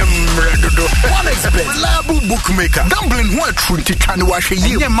winning. I am ready. OneXBet, reliable bookmaker. Gambling what truth to try to wash a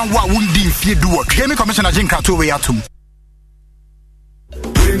year. Yeah, man, what wouldn't if you do what? Gaming Commissioner Jim Kato way out.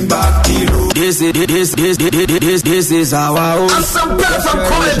 Bring back the road. This is our own. And some better from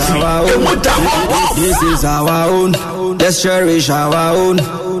quality. This is our own. Let's cherish our own.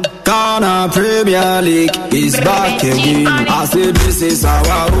 Ghana Premier League is back again. I say this is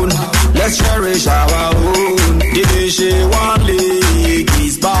our own. Let's cherish our own. Division 1 League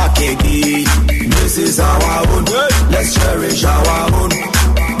is back again. This is our own. Let's cherish our own.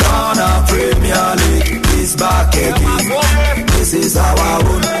 Ghana Premier League is back again. This is our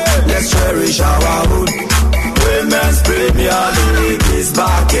own. Let's cherish our own. Women's Premier League is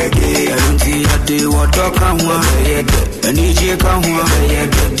back again.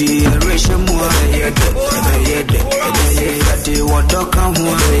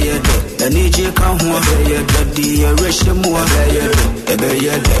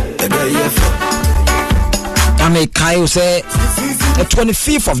 Kyle say the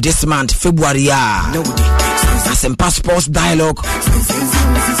 25th of this month, February, as in Passports Dialogue.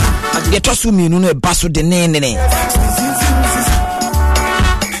 Get us to me, no basso de nene.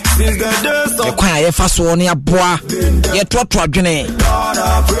 The choir first one, ya bois, yet what journey.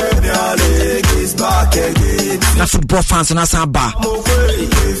 The football fans in Asaba.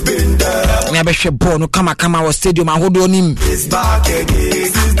 Never should born, come our stadium, I hold on him.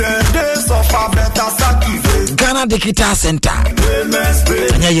 Ghana Digital Center.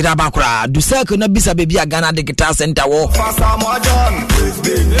 Anya Yirabakura. Do circle na bisa baby a Ghana Digital Center wo.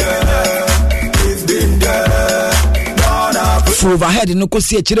 For overhead no ko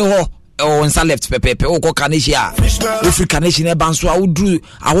see chire ho. O nsa left pepepe o ko kanishia. Ofri kanishia e banso a wodru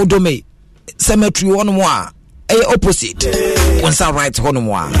a wodome. Cemetery one mo a opposite. Nsa right hono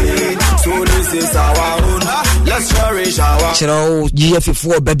mo a. So this is our own. Let's cherish our Chiro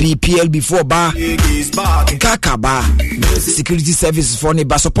GF4 baby PLB4 bar Kaka bar security services for ne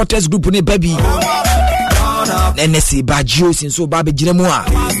supporters group ne baby NSC ba Gios in so ba be gire mu a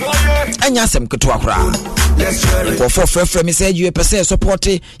anya sem keto akora ko for frɛ me say you pese support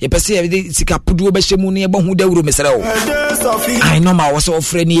you pese sika pudu be hyemu ne ba hu da wuro mesere wo I know ma was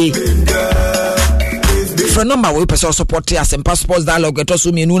ofre ni for number we person support as in Passports Dialogue to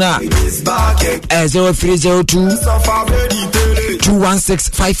so me nuna 0302 216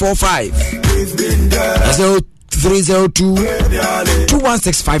 545 0302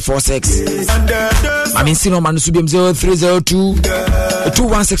 216 546 I mean sino man subim 0302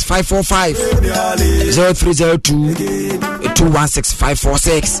 216 545 0302 216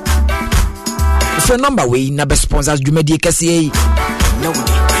 546 for number we na be sponsors Jumedi Kase no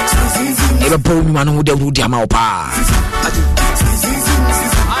ebe bo mi manu de rudi ama opa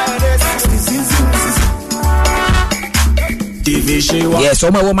yes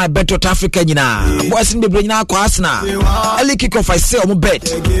o my bet to Africa nyina boys in be nyina akwa Arsenal early kick off I say o bet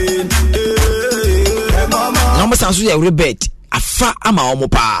no mo sanso ye bet afa ama o mo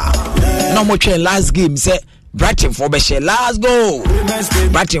pa no mo twen last game say Brighton for be share last go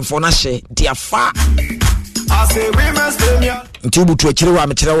Brighton for na share dia afa I say women's premier. Ntibu tu echire wa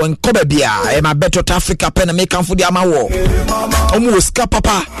mechire won koba bia e ma beto to Africa pen make am for the amawo. Omo ska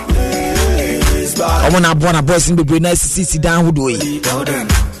papa. Omo na bona boys in be na sisi dan hudo yi.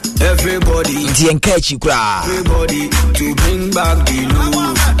 Everybody. Nti encourage kura. Everybody to bring back the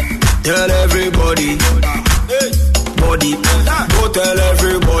love. Tell everybody. Body. Go tell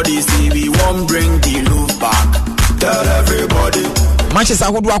everybody see we won't bring the love back. Tell everybody.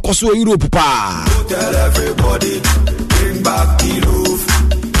 Manchester would walk also Europe pa. Tell everybody, bring back the roof.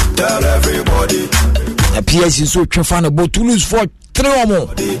 Tell everybody. The PSG so fan about to lose for 3 or more.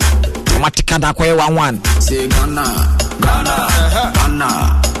 Matika da kwa 1-1. Say Ghana.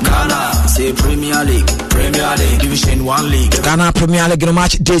 Say Premier League, Division 1 League. Ghana Premier League no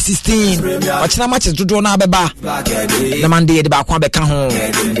match day 16. Watch na matches to draw na beba. The Monday the back one beka home.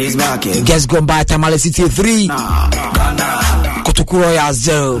 Guess go by Tamale City 3. Kotoko Royals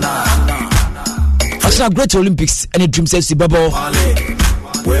 0. Watch na Great Olympics and Dream FC bubble.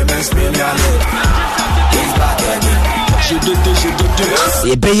 Women's Premier League is back again.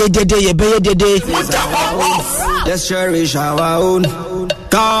 Ye be dede. Let's cherish our own.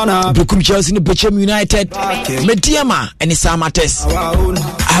 Ghana. Bukum Chelsea ni Bechem United. Mediama any Samates.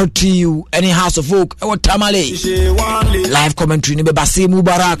 Out to you any House of Oak. Our Tamale. Live commentary ni Bebasi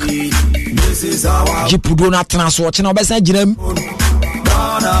Mubarak. Jipudo na transfer chena obesa ginam.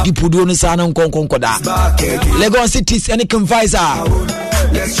 Jipudo no sa na nkonkonkoda. Lagos Cities any convisor.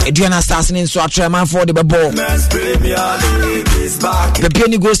 Adriana Stars in so man for the ball. The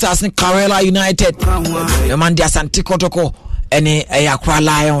Penny Go Stars in Karela United. The Mandia Santi Kotoko. Any Accra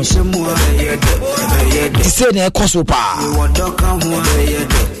Lions. This is a Kosopa.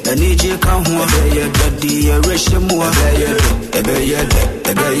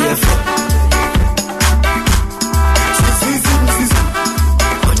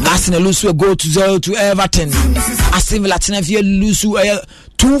 Arsenal lose a goal to 0 to Everton. Aston Villa lose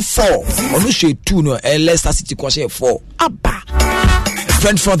 2-4. Only 2 no. Leicester City kwashe 4. Abba.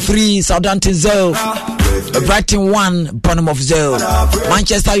 Brentford 3, Southampton 0. Brighton 1, Bournemouth 0.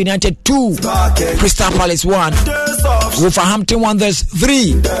 Manchester United 2, Crystal Palace 1. Wolverhampton 1, there's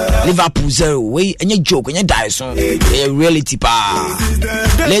 3. Liverpool 0. We any joke, any Dyson. A reality pa.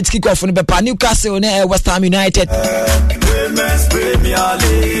 Let's kick off on the Newcastle and West Ham United.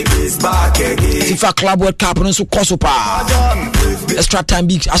 FIFA Club World Cup and so Kosopa. Extra time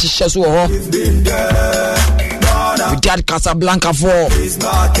big as so. With that Casablanca 4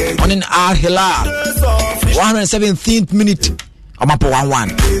 on an Al Hilal 117th minute. I'm up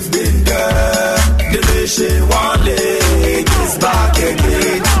 1-1.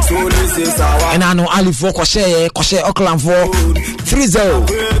 And I know Ali 4 Koshe Auckland 4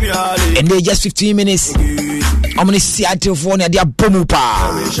 3-0. And they just 15 minutes. I'm going to see Seattle 4 near their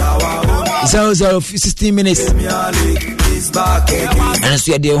Bomupa 0-0 16 minutes. And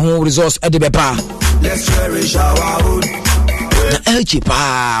so their home resource at the Bepa. Let's cherish our own. El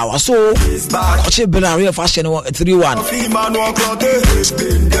Chipa was so Coche Benaria fashion 3-1.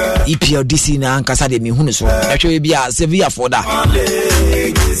 EPL DC na Ankasa de Mihunu so. Actually be a Sevilla for that.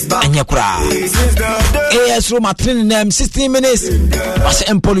 Anyakura. AS Roma training them 16 minutes. Was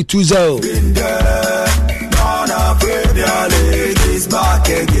Empoli 2-0.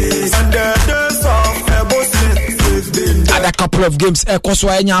 Had a couple of games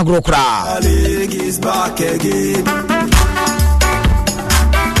Koswa Nyagro Kra. League is back again.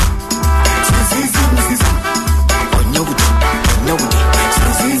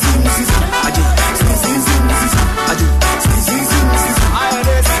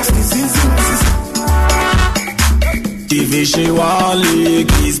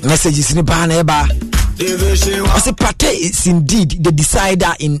 Messages in the banner. I say Partey is indeed the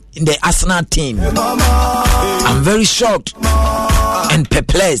decider in the Arsenal team. I'm very shocked and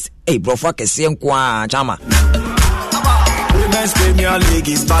perplexed. Hey, bro, fuck a same chama.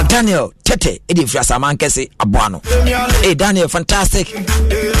 Daniel Tete, Eddie Frasaman Kese Abuano. Hey, Daniel, fantastic. I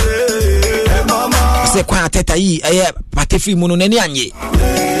say Kwa Teta yi, Partey free mono neni anye.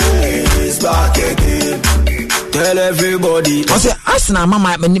 Tell everybody. I say Arsenal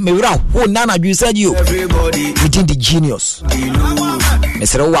mama me wura who nana you said you. Everybody within the genius.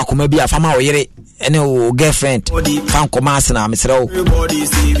 Mr. Owa kuma bia fama oyere ene o girlfriend. Fan koma Arsenal Mr. O. Everybody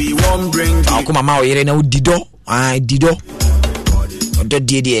see we won't bring. Akuma ma oyere na dido. Ai dido. Odo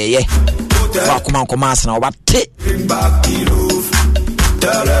die ye. Fa kuma Arsenal oba te. Bring back the roof.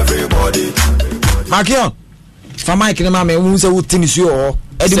 Tell everybody. Makion. Fama ikene me wu se wu tinisi o.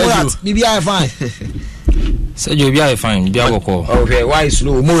 Edimorat bibia fine. Say you be fine, be go. Okay, why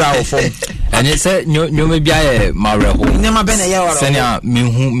slow? Moral phone. And it said you may be a Mario. Never been a year. Senior me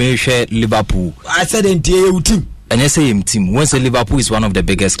who may share Liverpool. I said in team. And you say team. Once Liverpool is one of the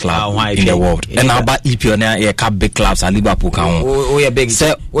biggest clubs in the world. And about EPL now, big clubs at Liverpool can. Oh, yeah, big.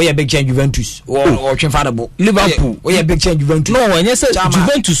 Oh, yeah, big change Juventus. Or Liverpool. Oh, yeah, big change Juventus. No, and you say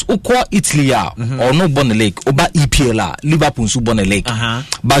Juventus or Italy or no Bonne Lake or about EPL Liverpool su Bonne Lake.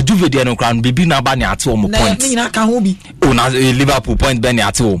 But Juve de no crown bibi na ba ni at home points. Oh, na Liverpool point be ni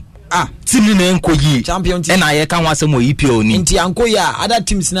at home. Team ni enko yi champion team na ye kan wase mo EPL ni nti anko ya other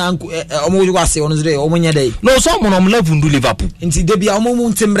teams na anko omo wase ono zre omo nya dai no so mo no level ndu Liverpool nti de bia omo mu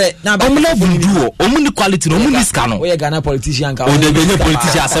ntimre na ba omo level ndu omo ni quality no omo ni ska no o ye Ghana politician ka o de be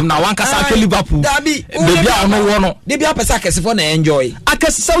politician asem na wan kasa ke Liverpool dabi de bia ono wo no de bia pesa kese for na enjoy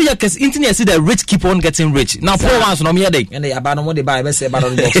akese so ya kese internet see the rich keep on getting rich now for once no me dey and ya ba no mo de ba be se ba no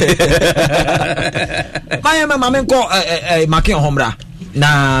box ma men ko makin homra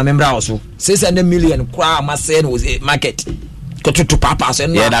na membra also 600 million kwa masen was market to papa so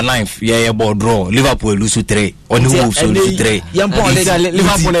yeah that ninth yeah ball draw Liverpool lose 3 on the Wolves so lose 3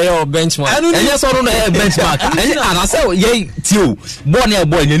 Liverpool your benchmark and yes or no benchmark and I say yeah tio ball near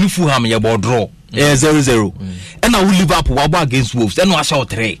ball you Fulham your ball draw yeah 0-0 and now Liverpool what against Wolves then no show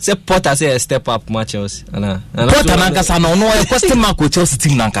 3 say Potter say a step up matches Potter nankasa no question mark with Chelsea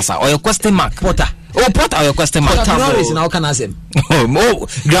team nankasa or your question mark Potter Oh, Potter, your question mark. Norris now can ask him. Oh,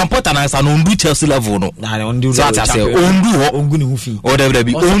 Graham Potter na sa no ndu Chelsea level no. Na ondu. So I say ondu onguni hufi. Oh, there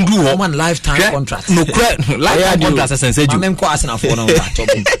be ondu one lifetime contract. No, lifetime contract as sense. I'm ko Arsenal for no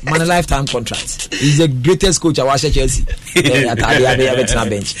that. Man lifetime contract. He's the greatest coach I watch at Chelsea. At na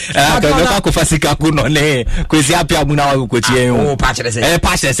bench. Ko fasika ku no ne. Kwesi apia mu na wa coach yen. Oh, patch say.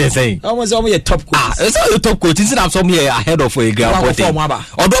 Patch say. Almost a top coach. It's a top coach. Instead of some here ahead of a Graham Potter.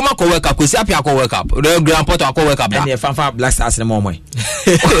 Odoma ko work up. Kwesi apia ko work up. Graham Potter ko work up. And the fanfa Black Stars no more.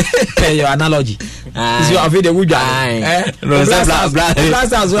 Pay your analogy. Is your video good? Black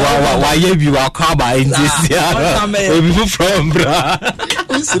Stars. Why you are cover in this year? We from bra.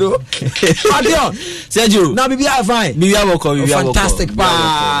 Sergio. Now be fine. Be fantastic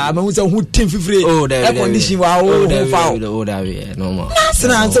pa. I'm who team free. Oh, air condition wow. Oh, no more.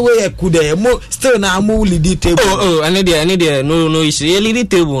 That's way could still now move lead table. Oh, I need no issue. Lead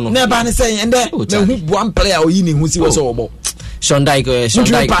table. Never saying and then one player or evening who was over. Sean Dyke coach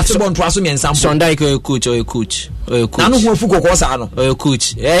or a coach. I know who fuko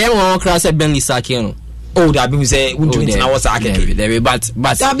coach. I am class at Bentley Sakino. Oh, that means say was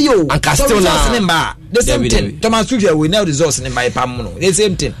but Sabio and Castilla number the same thing. Thomas Tuchel will now resource in by Pamuno. The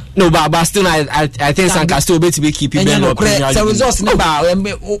same thing. No, but still I think San Castillo be to be keeping the resource number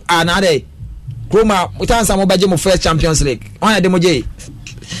another Chroma without some budget of first Champions League. One of them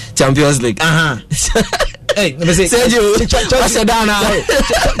Champions League. Hey, let me say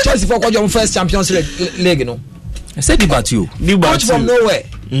Chelsea for your first Champions League, you know. I said about you. Coach from nowhere.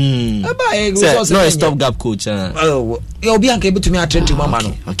 No, stop gap coach. Oh, you'll be able to me at 21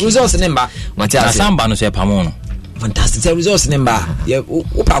 man. Resource number. Matthias Samba no say Pamono. Fantastic resource number. Yeah,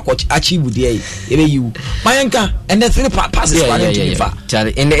 Opa coach achieve with you. Mayanka and the 3 passes for him.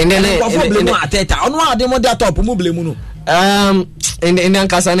 Charlie, in the Ateta. On one demo that top mobile muno. In the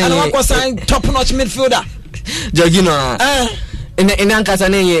Ankasane. I was sign top notch midfielder. Jorginho. In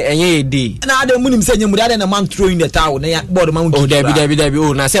Ankasane and ye D. And I don't mean saying you would a man throwing the towel. Oh, Debbie.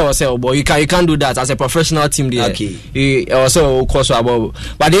 Oh, now say, boy, you can't do that as a professional team there. Okay. You also course about.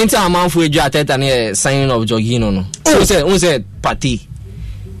 But the entire month we just and signing of Jorginho. No. So say party.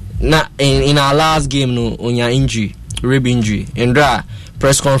 Na in our last game no on your injury, rib injury. In the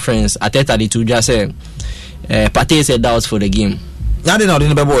press conference, Ateta the two just said, Partey said that was for the game. Now they not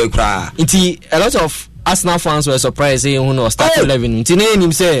in the boy cry. A lot of Arsenal fans were surprised saying who knows start 11. Tine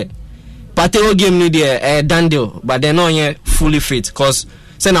him say Partey game ni there done deal, but they're not yet fully fit cause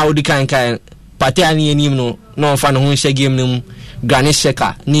say na odi kan Partey ani enim no fan who share game no Granit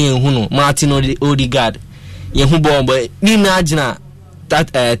Xhaka ni hu no Martin Odegaard ye hu ball but ni na gina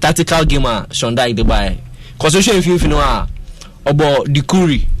that tactical game Sean Dyche the buy cause we show if you know obo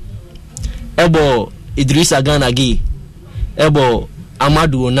Dikuri ebo Idrissa Gana Gueye ebo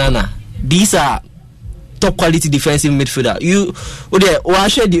Amadou Onana. These are top quality defensive midfielder. You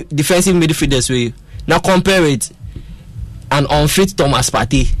share the defensive midfielders with you. Now compare it an unfit Thomas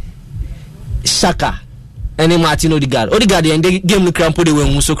Partey, Xhaka, and Martin Odegaard. Odegaard and the game the cramp they were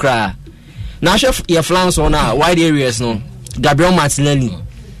muso cry. Now chef your flanks on wide areas no. Gabriel Martinelli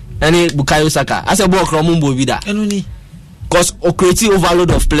and Bukayo Saka. As a ball Kromumbo vida. Because creating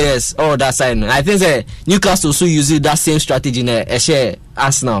overload of players all that side. I think that Newcastle so use that same strategy in a share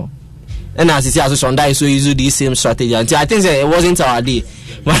Arsenal. And as you see, as Sean Dyche so use the same strategy. Until I think that it wasn't our day.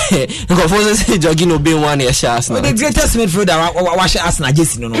 Because Jorginho being one year share Arsenal. The greatest midfielder was Arsenal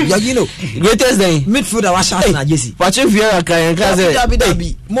Jesse. No, Jorginho. Greatest then midfielder was Arsenal Jesse. But if you are crying,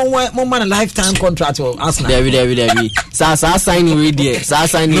 more man a lifetime contract for Arsenal. David. Sa signing with there. Sa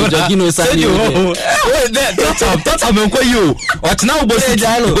signing Jorginho signing. That's how you. What's now opposite?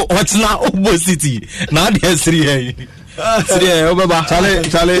 Now there's 3.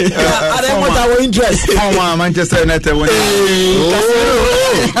 Charlie. I don't want our interest. Oh, Manchester United won.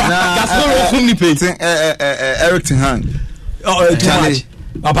 Eric Ten Hag. Oh, Charlie.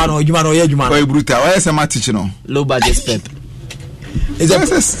 Papa no, you man. Oh, brutal. Why is a Matic no? Low budget Pep. Is that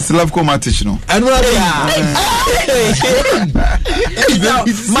Slavko Matic no? And what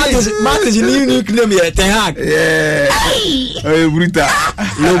Matic new nickname Ten Hag. Yeah. Oh, brutal.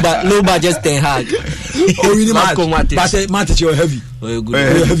 Low budget Ten Hag. Oh, really Matic you're heavy.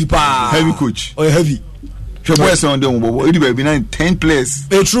 Heavy pa. Heavy coach. Oh, heavy. Your boys on them, it will be 10 players.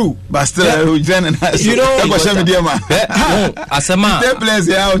 True. But still, you know, as a man, 10 players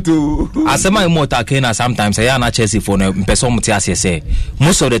here to. As a man, more takena sometimes. I am not Chelsea for no person. Say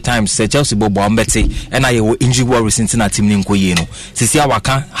most of the times, Chelsea Bobo Ambeti and I will injury worries in a team in Koyeno. Sisia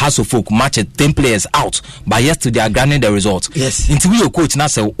Waka has to folk match 10 players out, but yesterday they are granting the result. Yes. Until your coach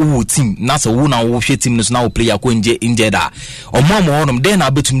Nasa team, Nasa Wuna team is now player injured. Or more on them, then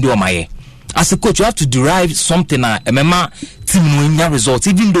I bet him do my. As a coach, you have to derive something. Remember, team winning results,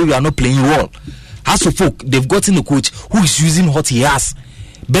 even though you are not playing well. As for folk, they've gotten a coach who is using what he has.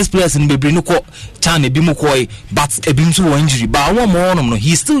 Best players in Bebrinuko, Chan, Ebimukoi, but Ebimsu injury. But one more,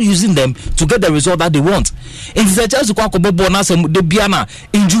 he's still using them to get the result that they want. And it's just to call Bonas and the Biana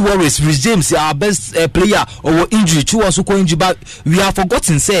injury worries. Rhys James, our best player, or injury, two also injury. But we have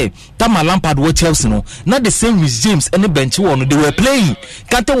forgotten, say, Tama Lampard were Chelsea, no, not the same with James and the bench one. They were playing.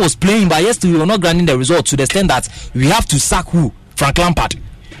 Kante was playing, but yesterday we were not granting the result to the extent that we have to sack who? Frank Lampard.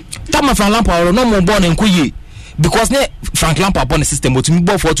 Tama Frank Lampard, no more born in Kuyi. Because Frank Lampard upon the system, or to me,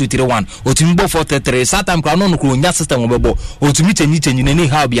 4-2-3-1, or to me, 4-3-3, Satam Crown, no system, or to me, change in any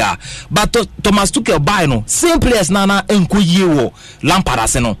how be. But Thomas Tuchel buy no, same players Nana and Kuyi Lampard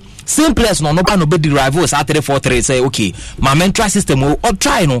Arsenal. Same players no nobody rivals at 3-4-3 say, okay, my mental system or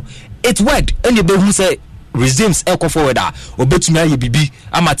try no, it worked. Anybody who say, Rhys James echo forwarder or bet me a BB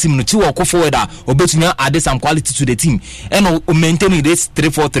ama team no two or forwarder or bet me add some quality to the team and maintaining this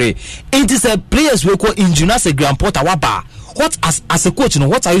 3-4-3. It is a players we call injury as a grand porter waba. What as a coach,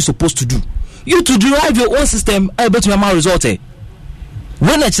 what are you supposed to do? You to derive your own system. I bet me my result.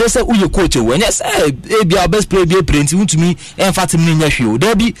 When I say who you coach, when you say be our best player, be a prince, to me and Fatim Ninyashu,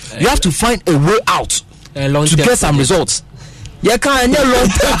 there be you have to find a way out to get some results. You can't long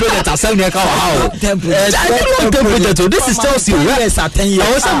term project as long term project. This is Chelsea. I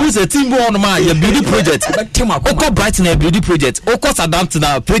was with a team on my beauty project. Oko Brighton a beauty project. Oko Southampton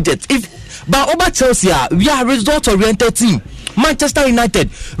a project. If but over Chelsea, we are result oriented team. Manchester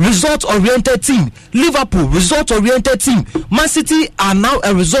United, result oriented team. Liverpool, result oriented team. Man City are now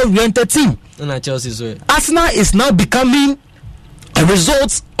a result oriented team. Chelsea. Arsenal is now becoming a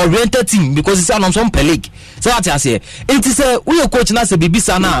results oriented team because it's an on some league. So what I say, it is a we are coaching as a baby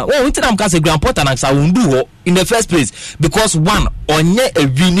sana. Oh, we tell them grand porter and I won't do in the first place because one on a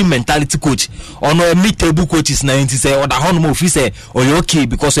winning mentality coach or no mid-table coach is 90 say or the home officer or you okay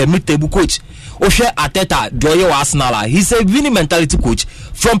because a mid-table coach. Oshe Arteta Doyo Arsenal. He's a winning mentality coach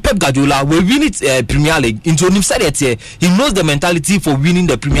from Pep Guardiola. We win it Premier League. Into him he knows the mentality for winning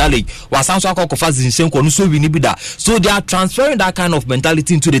the Premier League. So they are transferring that kind of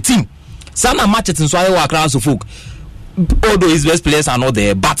mentality into the team. Sana matches in Swahili across the folk. Although his best players are not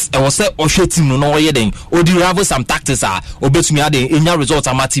there, but I was say Oshe team no way then. Or the rival some tactics are or bet me in your results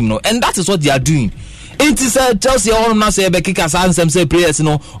are my team no, and that is what they are doing. It is Chelsea all now say Bekika and some say players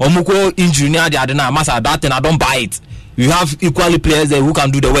no or Muko injury near the Adena Massa that and I don't buy it. You have equally players there who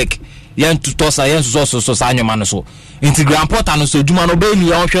can do the work. Yen to toss a yen so sanyo man so. Into Grand Porter no so Juma no be ni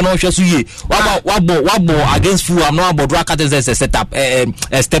ohwe no hwe so ye. What against Fulham no about Rakates as a setup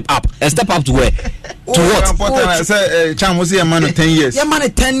a step up to where? To what? Grand Porter say Cham was a man of 10 years. Yeah man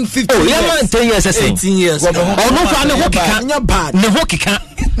 10 15. Oh, yeah man 10 years 18 years. Oh no fa ne hockey kan. Ne hockey kan.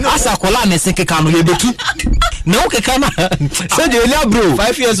 Asa kola ne senke kan no ye betu. Ne hockey kan. Say the earlier bro.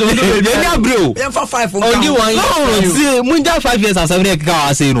 5 years old. Earlier bro. Yeah for 5 only 1 year. No, see munja 5 years as 7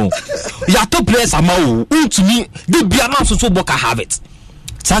 ka say no. Ya top players amao to me the biana so boka have it.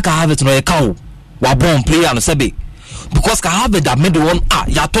 Saka have it no e ka o. Wa born player no sebe. Because ka have it that made the one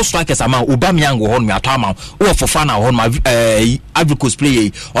ya top strikers amao Aubameyang go hon me atama o Fofana hon ma Ivory Coast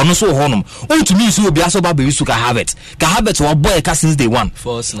player ono so honum. To me so obi aso ba be su ka have it. Ka have it wa boy ka since day one.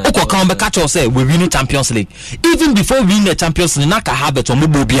 Oko kan be catch us say we win Champions League. Even before we win the Champions League na ka have it o mo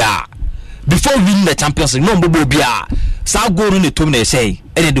bia. Before winning the Champions League, no Bobia. Sao go in the tomb they say,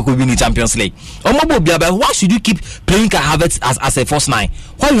 and they could win the Champions League. Oh Bobia, but why should you keep playing Havertz as a first nine?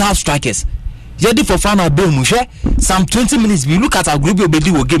 Why you have strikers? Yedi for final Bill Mushe, some 20 minutes. We look at our group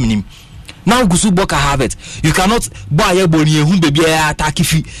Obedi will game him. Now Gusu Boka Havertz. You cannot buy a body whom baby attack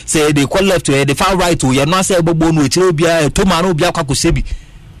if you say they call left to the far right to you not say Bobo no Chilbia, Tomano Biakakusebi.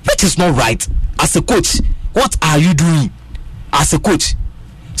 That is not right. As a coach, what are you doing as a coach?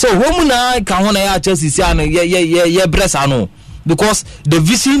 So Romuna can want to Chelsea say breast ano because the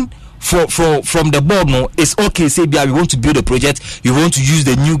vision from the board no is okay. Say we want to build a project, you want to use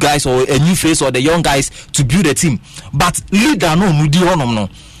the new guys or a new face or the young guys to build a team, but leader no mudi honom no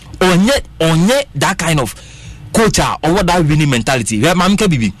onye that kind of culture or what that winning mentality. Mamke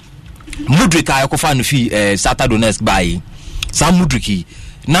bibi Mudrik ayokofa no fi Shakhtar Donetsk by Sam Mudriki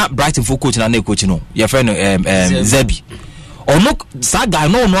na Brighton for coach na coach no your friend Zebi. Or no, Saga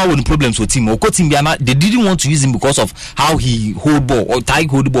no one problems with him. Or team they didn't want to use him because of how he hold ball or tie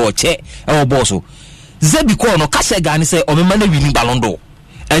hold ball or chair or ball. So Zebi ko no kashe gani say o me man winning Ballon d'Or.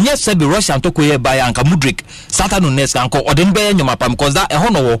 And yes, Zebi Russia and Tokoye by Anka Mudrik Saturday next anko or den be nyoma pam because that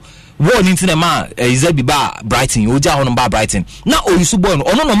hono One into ma Izebi ba Brighton, Oja on ba Brighton. Now Oyusubo,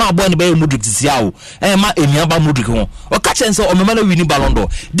 or no ma born by Mudrik Siao, and ma Eniaba Mudrik. Or catch and so on the winning Ballon d'Or.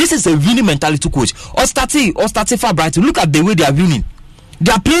 This is a winning mentality coach. Or starting for Brighton. Look at the way they are winning.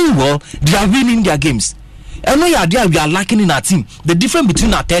 They are playing well, they are winning their games. And no idea we are lacking in our team. The difference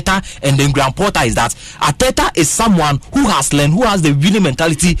between Arteta and then Graham Potter is that Arteta is someone who has learned, who has the winning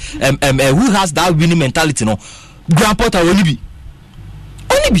mentality, who has that winning mentality. No, Graham Potter only be.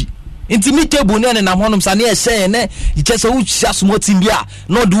 Intimate bone and I'm one of Sania saying, you just a small team here,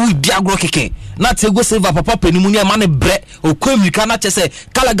 not do Diagro Keke, not to go save a papa Penimunia man bread or come you cannot just say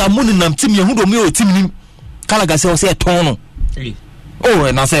Calaga Moon team you who me team Calaga say tono. Oh,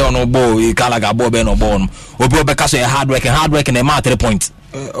 and I say on no boy, Calaga Bob and Obon, or Bobecas hard work and a matter point.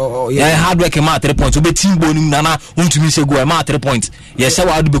 Yeah, hard work and matter point to be team boning Nana, to me say go a matter point. Yes,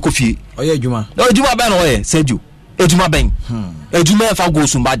 I would be coffee. Oh, yeah, Juma. Oh, Juma Banoe, said you. Ejuma bang. Ejuma fa go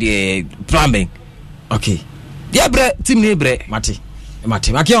somebody plumbing. Okay. Yeah, bre team ne bre Mati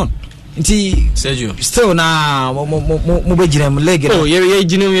Makion. Nti Sergio. Still na mo be ginem leg. Oh, ye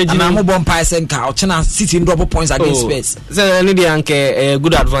ginem. Na mo bon pass enka o chena City drop points against Spurs. Say any dey anke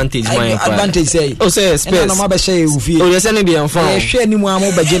good advantage man. Advantage say. Oh, say Spurs. Na mo be share u fie. Oh, yes any dey enfan. E hwe ni mu am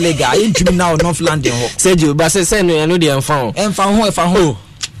be je leg. Ayi ntumi na North London ho. Sergio, but say no dey enfan. Enfan ho e fa ho.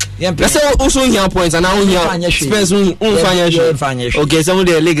 Let's say also here points and now here Spurs okay, some of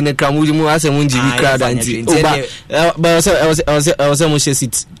the league in the Kamuji mu ase mu njibi crowd anti but I was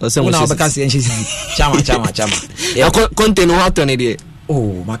sit chama content no happen there.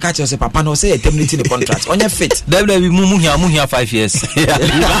 Oh, my catch say papa no say terminating the contract on your fit WWE mu here 5 years.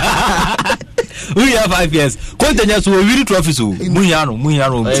 We have 5 years. Content so really trophies so mu here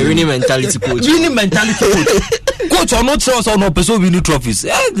winning mentality coach. Winning mentality coach. Coach or not so no person winning trophies.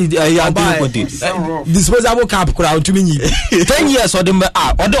 Disposable cap crowd to me 10 years or them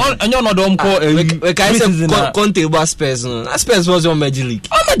on no dem call we can say Conte was Spurs. Spurs was on Magic League.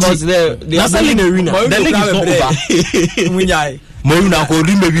 Because they are selling arena. The league is over. Moruna ko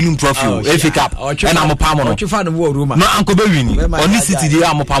rimbe winning trophy FA Cup and I'm a pamo no anko be winning on this city dey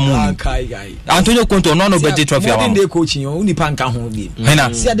am pamo Antonio Conte no better trophy am dey coaching uni pan ka ho bi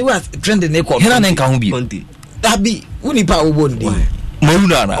see the way trend dey call hena na nka ho bi that be uni pa obondi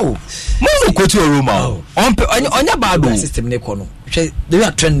Moruna na mo coach Roma onya bad system ne ko no they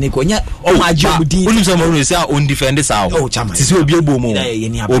were trend ko nya o ma je obudi uni so Moruna say on defend say o chama ti obi ebo mo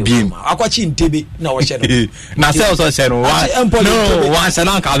obi akwachi ntebe na wo hye no na say also say no one say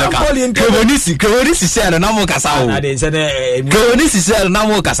na ka be ka Kevonisi say na mo kasa o Kevonisi say na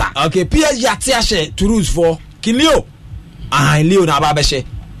mo kasa okay PSG ati ahye Toulouse for Kilio Leo na aba be hye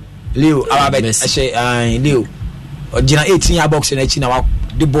Leo aba be hye Leo Ojina 18 year box na chi na wa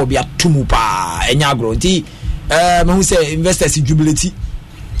de ball bia tumu pa enya agro nti me hu say investors jubilate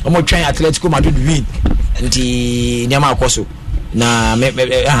omo twan Atletico Madrid win nti nyama akoso na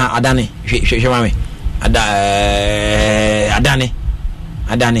adane hwe mame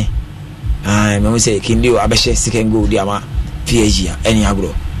adane me hu say Kindio abehye second goal di ama PSG enya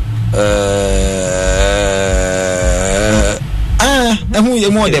agro who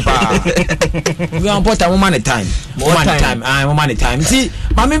you more the pa we are important woman time woman time see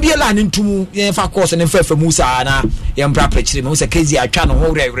mama be la ntumu ye fa course ne fa musa na ye mbra prechire me say kezi atwa no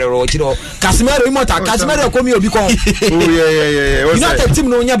ho rewrero chiro Casemiro imota Casemiro komi obi kon oh yeah United team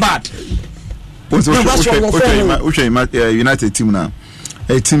no nya bad United team na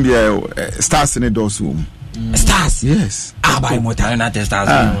a team be stars in the doors room stars yes by mota United stars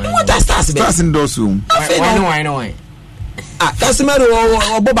what stars in the doors room I know Casemiro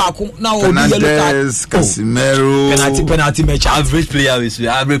or Bobaku now Fernandes, Casemiro penalty match average players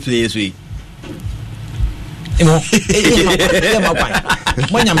we you know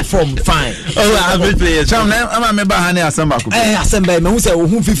when I'm from fine average players cham am remember Hane Asamba me who say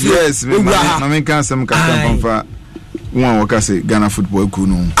who 50 yes me can some can confirm one worker say Ghana football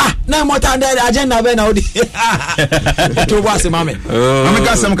kuno na more than the agenda be na odi to was mama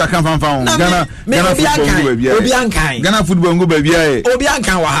can some can confirm Ghana football go baby obi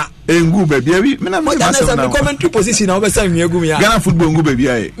ankan wa ha engu baby me na me commentary position na obesa miegu ya Ghana football go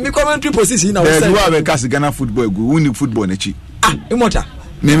baby me commentary position na obesa we be cast Ghana football go win football na chi imota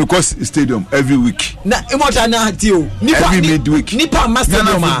me because stadium every week na imota na tio nipa master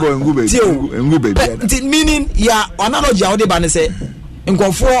stadium engu baby meaning ya analogy how dey ban say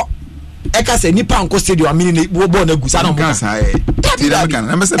nkofo eka say nipa nko stadium meaning ball na gusa na mo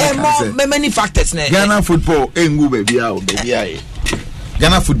many factors na Ghana football engu baby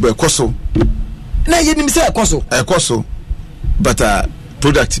Ghana football koso na yenim say koso but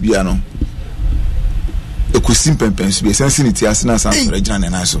product bia no ekusim pempens be sensitivity asina san regional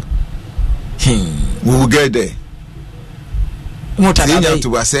na so We will get there. We will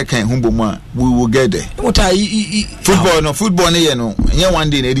get there. Football one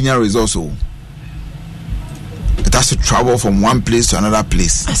day in results. It has to travel from one place to another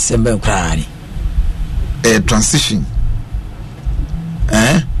place. A transition.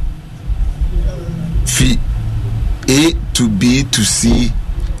 Fi A to B to C.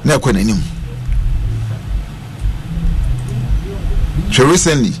 So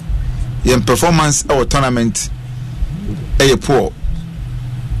recently, in performance our tournament, a poor,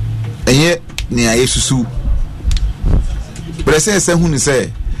 and yet near Yesusu. But I say, who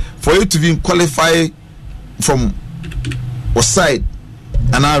say, for you to be qualified from our side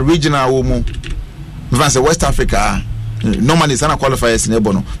and our regional woman, West Africa, normally it's not qualifiers in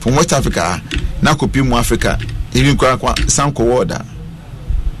Ebono from West Africa, now could be more Africa, even Sanko Water.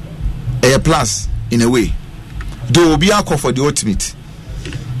 A plus in a way. There will be a call for the ultimate.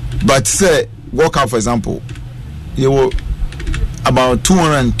 But say, walk out for example, you were about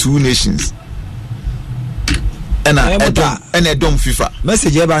 202 nations. And I don't FIFA.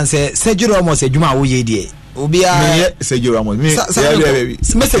 Message Eban say Sergio Ramos said Juma Uye. Ubia Sergio Ramos.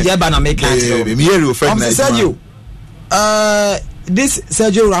 Message Eban make Sergio. This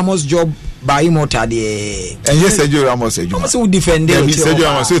Sergio Ramos job by Immortal. And yes, Sergio Ramos said Juma. So defend Sergio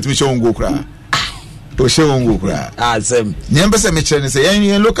Ramos said me show go cry. To show go cry. Same. Nyamba say me chene say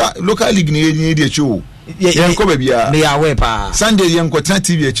yen local league ni dey show. Yen ko bia. They are way pa. Sunday yen ko tena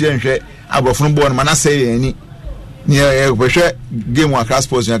TV e hwe abofun bo no mana say yen ni. Ni e hwe game wa Accra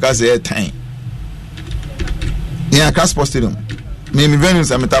Sports yen ka say time. Yen Accra Sports Stadium. Me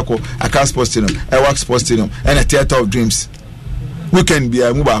venues ametako Accra Sports Stadium, Work Sports Stadium and a Theatre of Dreams. Weekend be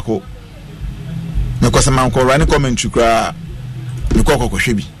a mubako. Me ko se man ko run commentary kra. Me ko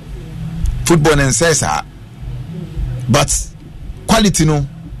hwebi. Football and says but quality no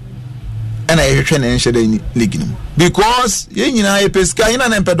and I hwehwe na nhede league no because ye nyina e peska ina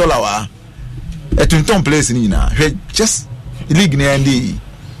na $1 wa etunton place ni nyina just league na ndi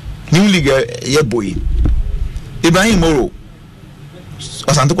new league ye boy Ibrahim Moro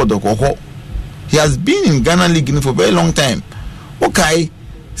Asante Kodoko. He has been in Ghana league for a very long time. Okay,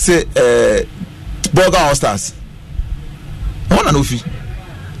 say Boga All Stars. I want to know if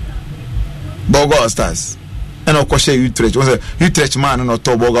Boga All Stars. And of course, Utrecht. Utrecht man no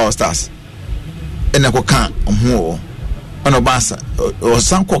to Boga All Stars. And I can who and Obasa or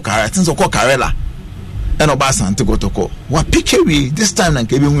Sanko Kara, things of Cocarella. And Obasa and Tokotoko. What picture we this time and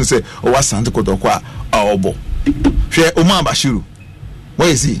Kevin will say, oh, what's Santa Kotokwa or Obo? Share Omar Bashiru. Where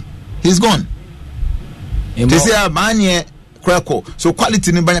is he? He's gone. They say a man Krako. So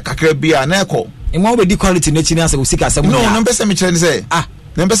quality in Banya Kakrabia and Echo. And what would the quality nature as we seek as a no, number cemetery say.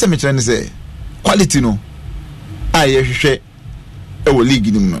 Number cemetery say. Quality no. I share a league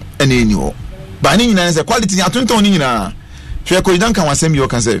in any new. But any quality at 20 na. Share Kodan can send you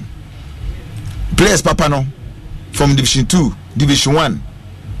can say. Players Papa no from Division 2, Division 1.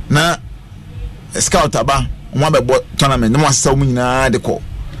 Na scout aba. One by tournament, no one saw me na de call.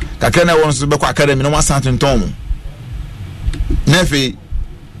 Kakana wants to be academy, no one Santon Tom. Nefe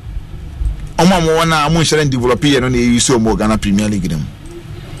Oma Moon shall develop here on the USO Morgana Premier League.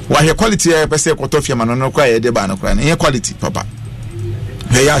 Why your quality per se Kotofia man no cry de ban cry. Here quality, Papa.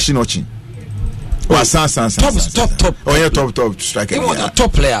 Hey Yashinochi. Was San top. Oh, yeah, top striker.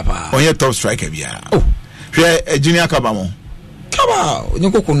 Top player, pa. Oh, yeah, top striker. Oh, Junior Kabamo. Kaba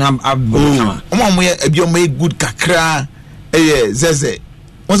nyoko kuna omo ye ebioma good kakra Zeze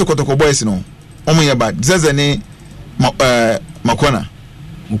once Kotoko boys no omo ye bad Zeze ni Mukwala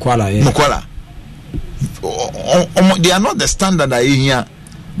they are not the standard here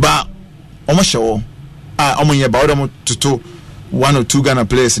but omo show omo ye ba omo to 1 or 2 Ghana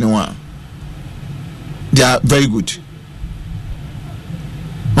players in one they are very good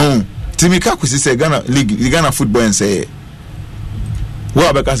Timika kusi say Ghana league Ghana football and say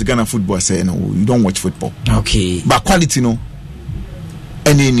well, because Ghana football say no, you don't watch football. Okay. But quality no.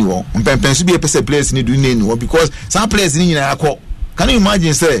 Any new. Pensu be a person players need doing any because some players in na call. Can you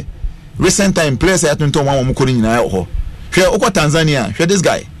imagine say recent time players at Tunton one mo kori nyina ho. Hwe okwa Tanzania, hwe this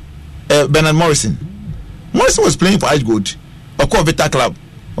guy. Bernard Morrison. Morrison was playing for Ice Gold. Okwa Vita Club.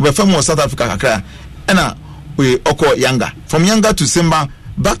 Obe from South Africa kakra. Ena we okwa Yanga. From Yanga to Simba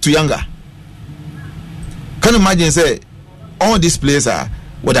back to Yanga. Can you imagine say all these players are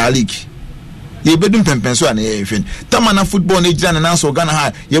with our league. Ye bedum pempenso and everything. Tamana football Nigeria and also Ghana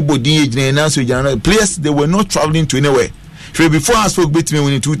ha ye body and also players they were not traveling to anywhere. So before I spoke beat me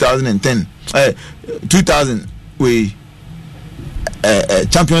when in 2010 2000 we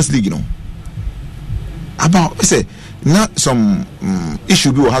Champions League, you know. About say not some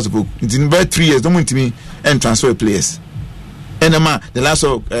issue be has book. It's in about 3 years. Don't want to me and transfer players. And the last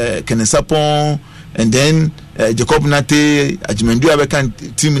of Kenesapon and then Jacob Nate, Ajimendu Abekan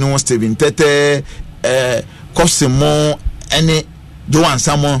team no Steven Tete, Cosimo, any Joan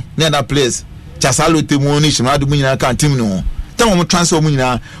Samo, near that place. Chasalo Timoni, Shimadu Munina can team no. Tell me transfer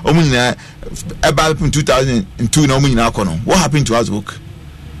Munina, Omuna about 2002 no Munina Kono. What happened to Hasbrook?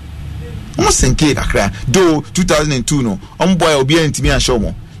 Almost in cake, though 2002 no. Boy will be in Timmy and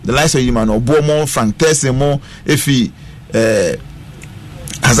Shomo. The likes of Yman or Bomo, Frank Tessimo, if he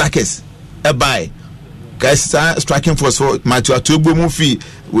Azakes, a buy. Guys, striking force for Matthew Atubu Mufi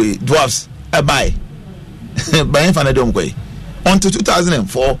with dwarfs, a buy. By Infanadom way. On to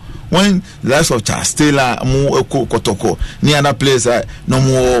 2004, when the likes of Chastela, Mo Kotoko, near that place, no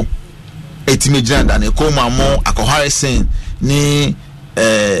more 80 million than a coma more, a Harrison, ni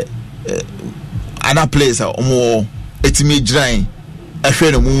other place, or more 80 million. A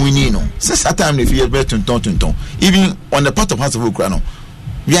friend of Munino. Since that time, they feel better to ton. Even on the part of Hasbrook,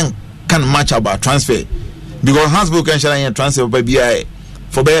 we can match about transfer because Hasbrook can share transfer by BI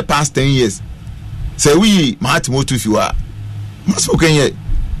for the past 10 years. So we might move to if you are Hasbrook can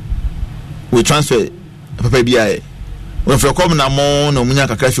we transfer by BI. When for coming among no Munya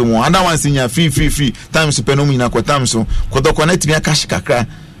Kakra more, and that one senior free times to Penomina Quatamso, Koto connect me a cash kakra.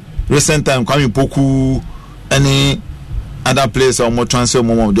 Recent time coming Poku any other place or more transfer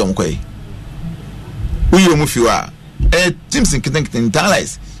more dom kway. We move you are teams in Kitten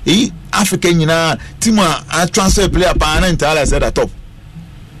Talis. African Tima a transfer player pan and Talis at the top.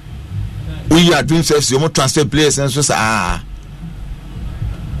 We are doing self more transfer players and so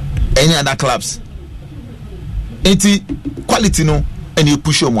any other clubs. Quality no and you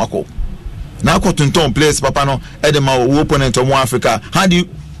push your mark. Now cotton players papa no Edema opponent of Africa. How do you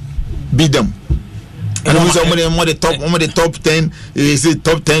beat them? And who's one of the top 10 is the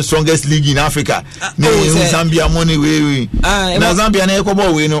top 10 strongest league in Africa. Zambia money we. Now Zambia na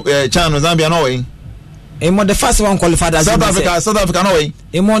ekobo we no Chan Zambia no way. Emo the first one qualified as South Africa no way.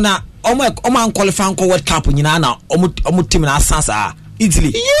 Emo na omo qualify ko World Cup nyina na omo team na asansa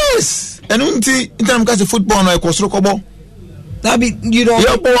Italy. Yes. And unti in terms of football no ekosoro kobo. That be you know.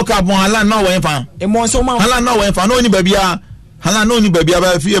 Your World Cup on Hala no way fan. Emo so man. Hala no way fan no ni baby a Hala no ni baby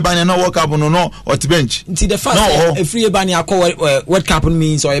about free ban no World Cup no or to bench. See the first a free ban ya call World Cup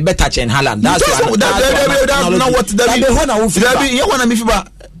means or a better than Haaland. That's what that be you want me fiba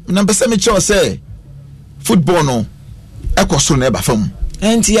number 7 say football no e ko so na e ba fam.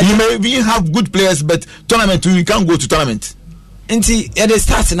 You may we have good players but tournament you can't go to tournament. Nti e dey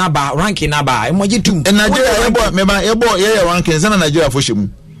start na ba ranking na ba e mo jitum. And Nigeria e ranking zana Nigeria for shemu.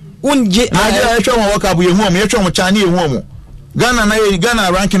 Unje Nigeria e twa World Cup ye hu am ye twa mo China ye hu am. Ghana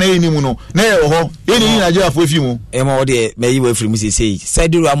ranking na ni mu no na ye ho ye ni Nigeria for fi mu e mo de me yi we free mu sei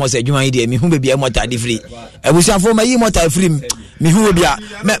Sadiru Amos adwuma yi de me hu be bia mota de free abusiafo me yi mota free me hu bia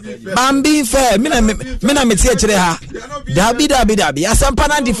bambi fair me na me tie kire ha dabi asampa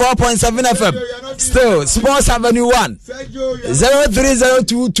 94.7 FM still Sports Avenue 1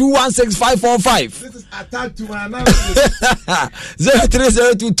 0302216545 this is attack to my announcement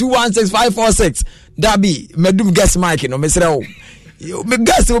 0302216546 Dabi medum guest mic no mesre o me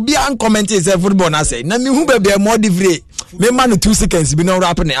guest obi an comment say football na say na me hu be more different me man 2 seconds be no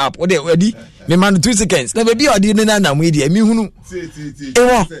wrap it up o de ready me man 2 seconds na be odi ni na mu di me hunu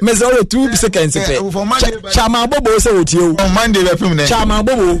ewo me say 2 seconds pe chama bobo say o tie o on Monday be film na chama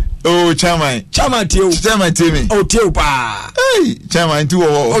bobo oh chama tie o chama tie me o tie o pa hey chama nti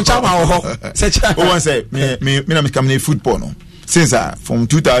o chama o ho say chama o wan say me na me come na football no since from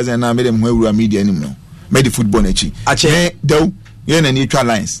 2000 na made them who media nim no made the football na chi do you na neutral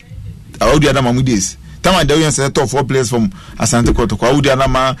lines all the other mamu days time do you set top 4 players from Asante Kotoko all the other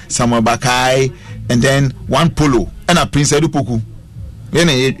ma Samuel Bakai and then one polo and a Prince Edupoku you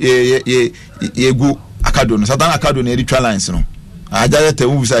na ye go akado no Satan akado na neutral lines no ajaye te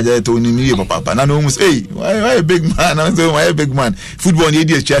wu sa ajaye to ni mi papa na no mus hey why a big man na say why a big man football ni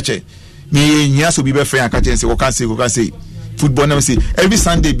dey church me nya so bi be friend akache say we can say football never say every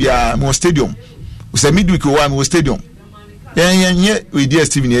Sunday be a more stadium we say midweek we more stadium we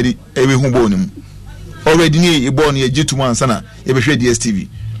DSTV near every home ball nim already near a ball near G2 man sana e be hwe DSTV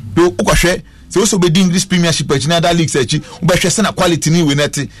do ukahwe say also be English Premiership and other leagues echi we be hwe sana quality ni we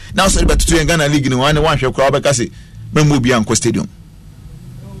net now so be to Ghana league ni one hwe kwa be ka say membo bi an stadium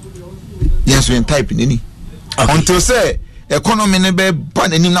yes we type ni until say economy ne be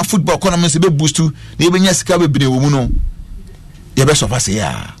ban ni na football economy se be boost na e be nya sika be bine wo mu no ye be so fa say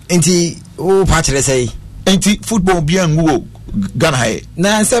ya enti o pa kire say enti football bia ngu Ghana high.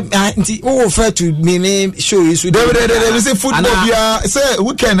 Na say nti who refer to me show you so they say football bia say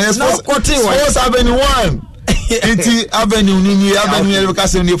weekend sports avenue 1 nti avenue ni avenue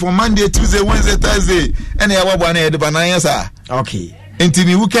because from Monday Tuesday Wednesday Thursday and ya wabo na de banana sa okay nti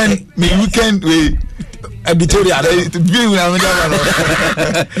me weekend we editorial view na me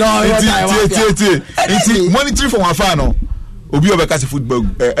no nti monitor for one fan no obi obekase football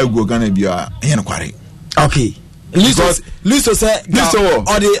ego Ghana bia here no kware okay Listo say Listo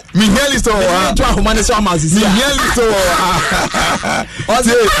or the Miguel Listo to ahoma so amazi Miguel Listo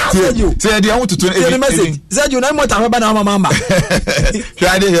say they want to the message say you na mo ta na mama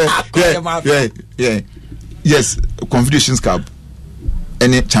yeah yes Confederations Cup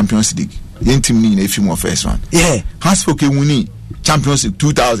and Champions League yen team ni na if you first one yeah has for win Champions League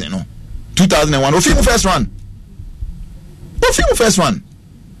 2000 no 2001 of film first one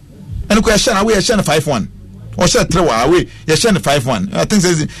and question away 5-1 or share 3 away you share 5-1 I think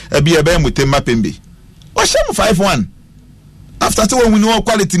says be a bem with Mapembe or share 5-1 after 2 we know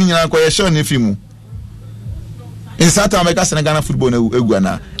quality ni na kwa share ni film in South America Ghana football na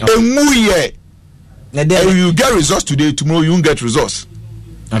egwana emu ye you get results today tomorrow you won't get results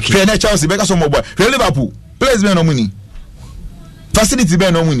okay na Chelsea because some boy Liverpool players be no money facility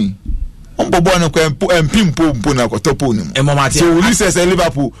be no money bobo no kwa empimpo na kotopo ni so we say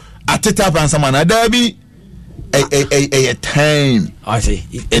Liverpool ateta pan sama na derby a time I see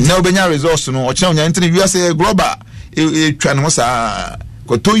and now benya results no o chanya ntini we say global twa no sa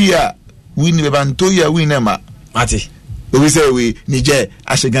kotoya win be bantoya win ma ati we say we Niger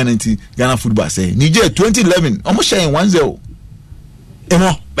Ghana football say Niger 2011 almost sharing 1-0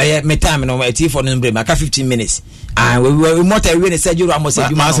 emo me time no ati for no break maka 15 minutes and we more we na Sergio Ramos say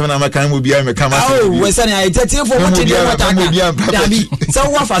ma so na maka mo bia me kama say we say na 13 for what dey water dabi so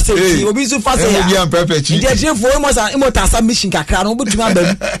what for say obi so fa say ya perfect dey 13 for mo ta submission kakra no butuma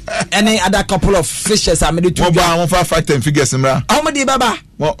ba any other couple of fishes are made to ba for fact and figures mra how many baba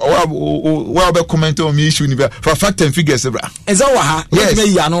wa be comment on me issue ni ba for fact and figures bra ezo wa ha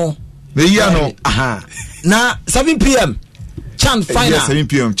me ya no aha na 7 p.m. Chan final. Yes, 7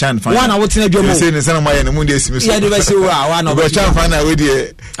 p.m. Chan final. One hour tina dwomo. You say ne sana maye ne munde esimi so. Yeah, dey say one hour. Chan final we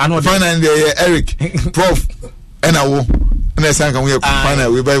dey. Final and Eric Prof Enawo. Na san kan we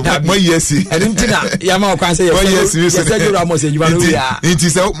final we by mo yes. Enim tina ya ma kwan say yes. Yes, Sergio Ramos ejuba no ya. Nti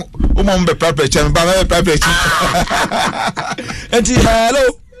say o mo be prepare chan ba me prepare chi. Enti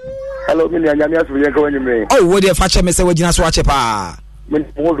hello me nya nyame aso ye ka wanyi me. Oh, we dey fa che me say we gina so ache pa. Me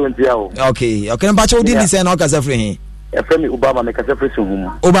mo do ntia o. Okay, na ba che odi say na o ka say free hin. Efemi Obama make a fresh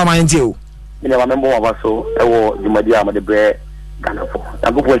home. Obama into. In a member of us so ewo Jumadia ama de bre Ghana for. I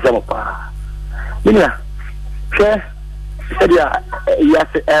go for example pa. Minia. Share said ya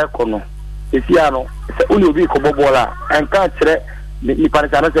air kono. Esiano se uni obi ko bobola enka kire ni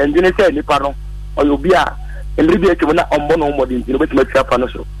parisa se ndine se ni pano obi a emri bi etwe na ombo no mo din no betima tia pano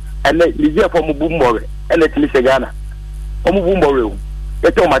so. Ene ligia for mo bumbowe ene timi se Ghana. Omo bumbowe o.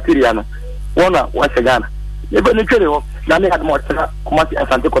 Eto material no. Wona wa se Ghana. Even in Chile, Nami had more Kumasi and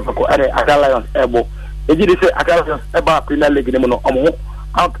Santo Kotoko, Aka Lions, Ebo. Ejidi say Aka Lions, Eba, Premier League, Nemono,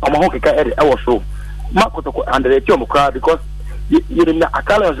 Omohoka, Ewa so. Makotoko and the Chomokra because you know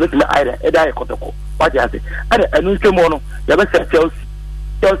Aka Lions with me either, Eda Kotoko. What you say? And you came on, you ever said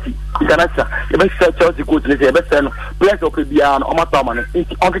Chelsea, International, you ever said Chelsea coach, you ever said players of Pibian, Omataman,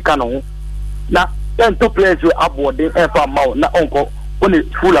 Uncle Cano. Now, then two players were aboard the air farm mount, not Uncle, only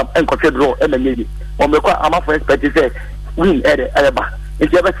full up and consider and maybe. I'm a friend, but say win Eba.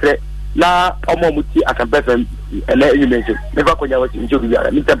 If you ever say na Omomuti as a person and you mentioned never could you enjoy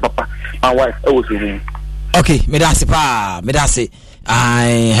Mr. Papa, my wife also. Okay, Medasi pa, Medasi.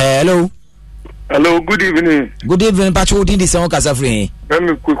 Hello, good evening. Good evening, Pacho Dindi Sanka Safri. Let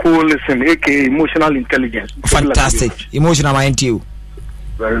me quickly listen, aka emotional intelligence. Fantastic. Emotional mind you.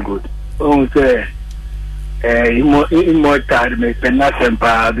 Very good. Say immortal me penna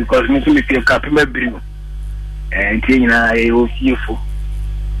sempa because me feel capable bring and tina e o fifo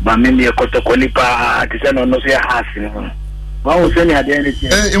ba me me kotoko nipa ti se no say hasi no wa o se ni ade anything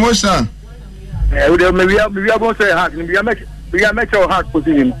emotional we are going to say hard we are make your heart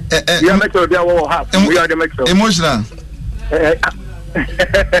position we are make your their heart we are the make sure emotional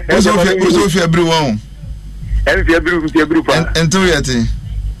also fi everyone every pa ento yeti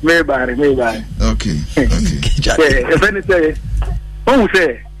me bari okay if anything who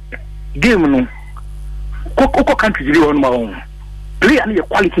say game no koko country really on my own play and your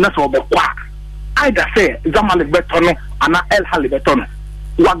quality na so be kwa either say Zamalek better no ana El Hali better no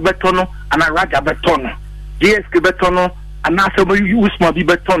Wak better no ana Raja better no JSK better no ana so Usman be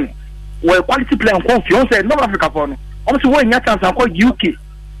better no well quality player on confiance say North Africa for no Also, when you chance I call UK,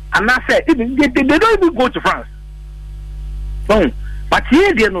 and I said even they don't even go to France. No, but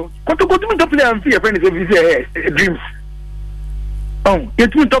here they know. Go to the player and see a friend is dreams. Oh,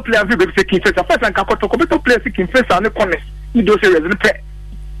 it will top player and see King Face. First and Kakoto to play King Face and the corners. You don't say resident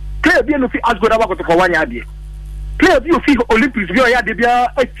player be no fi as good about for 1 year. Player be fi Olympics be ya dey be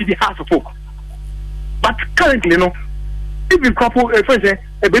the house of folk. But currently no, even couple friends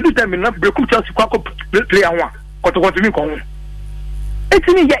e be do time enough break Chelsea kwako player one. Koto me kon. It's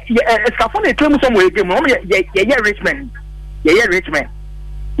me escafon e claim somewhere game no yeah Richmond. Yeah Richmond.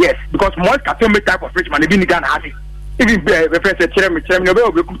 Yes, because most can make type of Richmond be Ghana have it. Even friends say Cherem no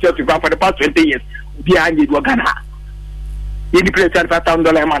be break Chelsea for the past 20 years. Behind it Ghana. He play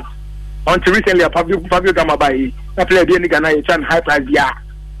 $5,000 a month. Until recently, Fabio Gama by a player in Ghana, you try high price. Yeah,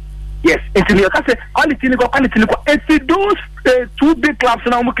 yes. Until you can say all the clinical. It's those 2 big clubs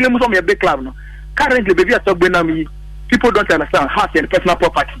now. We claim some a big club. No, currently, baby, people don't understand house and personal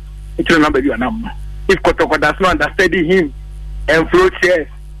property. It's a number you are now. If Kotoko does not understand him and float shares,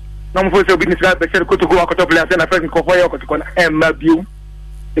 no more for business guy. But Kotoko Koto players and a person Kofoyo Kotoko and Mabu.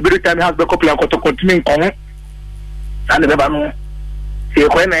 Every time he has the couple of Kotoko to me. And the Bano say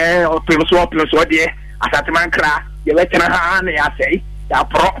when or plus there as at man crack, you let I say, ya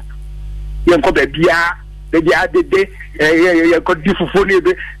pro, you go the you got different phone.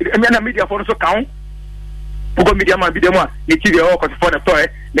 The media for so count. Go media man be the one, the TV for the toy,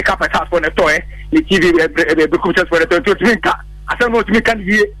 the carpet house for the toy, the TV the for the toy to drink. I don't know to me can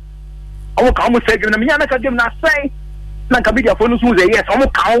hear. I come say, give me an academy not say, like media for no yes, I'm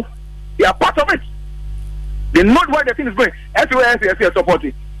count. They are part of it. They know where the thing is going. Everywhere else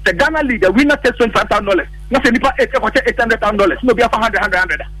supporting. The Ghana League, the winner takes $25,000. Not say $800,000. No, be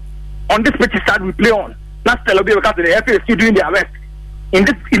 100. On this pitch side we play on. Last tell because the FA is still doing their best. In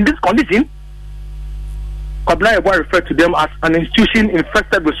this condition, Kabla Eboy referred to them as an institution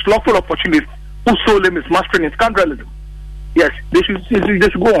infested with slothful opportunities whose sole aim is mastering and scandalism. Yes, they should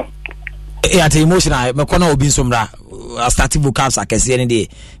go on. Yate emotional me kona obi nsomra starting vocals akese ne de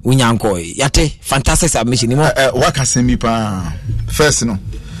unyanko yate fantastic submission mo waka semi pa first no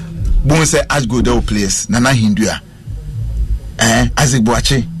bon say as go the place na hindua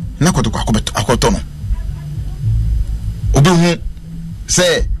azigboache na kotoko akoto no obi hu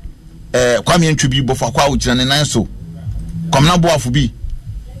say kwame ntwi bi bofo kwa ugina ne nan so komna boafo bi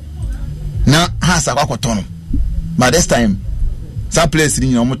na hasa akoto no but this time some place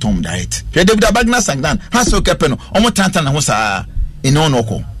in your tom diet. David Abagna Sangdan has so capeno, almost Tantan Hosa in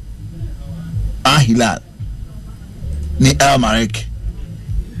Onoko. Hilal ni El Marek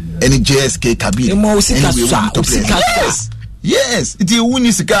any JSK Kabin. Yes, it is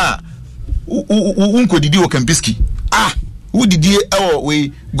Unisika Unko did you Kampiski. Who did you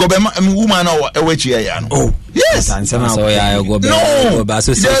we go by woman or a witch? Oh, yes, so I go no,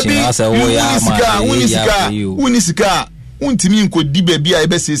 association. Unisika. Untimi nko di baby a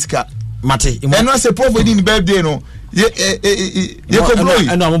ebese sika mate eno se prof di ni birthday no ye ko blow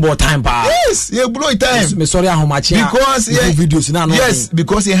eno ambo time pa yes ye blow time me sorry ahomachi because videos na no yes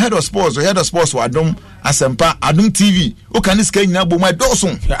because he head of sports wa Adom Asempa Adom TV o kan sika nyina bo my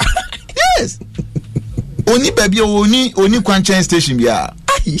doson yes oni baby oni kwanchen station bia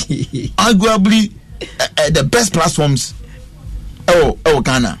arguably the best platforms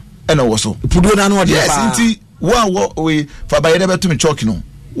Ghana eno wo so pudo na no yes nti wa we fa bayere beto me chalk no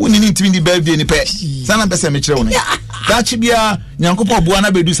woni ni ntimi di birthday ni pe sana pese me kire woni dachi bia nyankopɔ boa na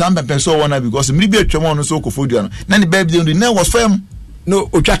bedu san pempe so wona because me bi atwam no so kofodu no na ni birthday no na was fam no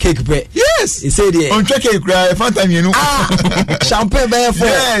otwa cake pe yes he said there on cake cry fanta mienu champagne be for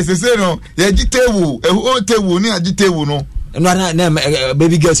yes he say no ye gi table o table ni agi table no na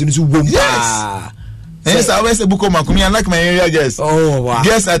baby girls ni so bom pa. Yes, I always say Buko Makumi. I like my area guests. Oh wow.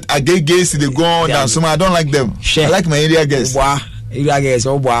 Guests at a gay gays they go on down. So I don't like them. I like my area guests. Wow. Area guests.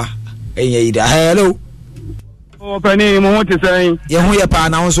 Oh wow. Hello. Oh Penny, mo want to say. Ye hu ye pa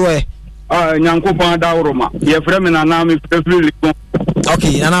na so e. Nyankopon da woroma. Ye frɛ me na na me frɛ.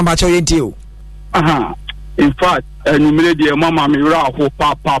 Okay, na na ba cho ye nti o. Aha. In fact, enumere de mama me ra ho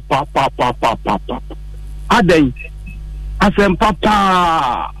pa. Aden. Asem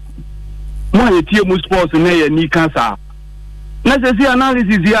papa. Mo etie mu sports na ye ni cancer. Na se see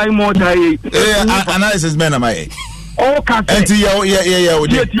analysis here more try. Analysis man am I. Oh cancer. Enti yeah. Oh we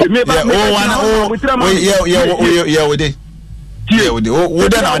dey. Yeah we dey. Oh we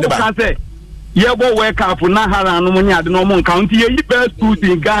dey na we dey ba. Yebo wake up na hara no munya de no mon count ye best schools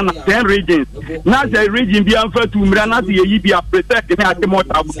in Ghana 10 regions. Na the region bi amfa to mra na the ye bi protect me at more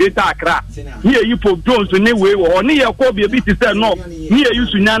Greater Accra. Here you for Jones ne we or ne ye ko bi to say no. Ne ye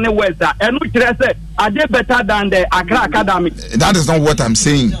use Nyane West and no kire say are they better than the Accra Academy. That is not what I'm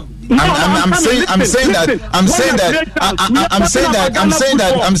saying. I'm saying that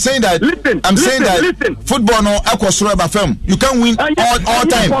football no akosoro ba fam. You can win all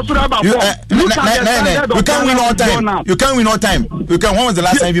time. You can win all time. You can win all time. You can. When was the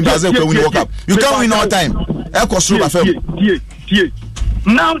last time in Brazil win World Cup? You can win all time. Akosoro ba fam.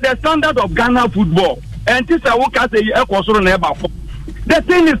 Now the standard of Ghana football and this I work as a akosoro na eba. The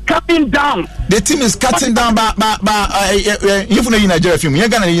thing is cutting down. The team is cutting down. But you know Nigeria film. You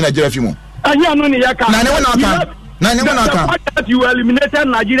Ghana Nigeria film. That you eliminated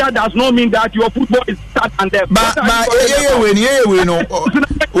Nigeria does not mean that your football is start and there. But we know.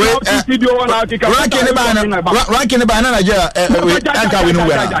 Ranking the banana Nigeria.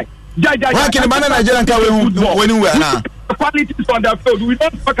 Ranking the banana Nigeria. Qualities on the field. We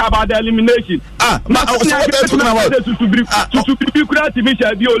don't talk about the elimination. So what are you talking about? To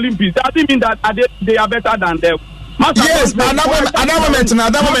be Olympics. That doesn't mean that they are better than them. Yes, at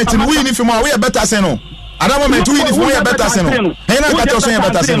that moment, we if we are better than no. At that moment, we if we are better than no. Hey, na better than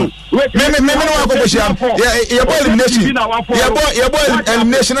me no go push am. Yeah, elimination.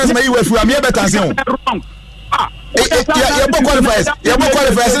 Elimination as me we are better than no.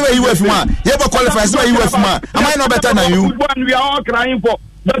 Qualifiers where you am I not better than you? We are all crying for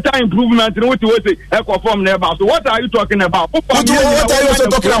better improvement in what you say from never. So what are you talking about? What are you also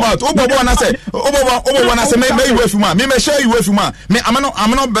talking about? Me share you with me.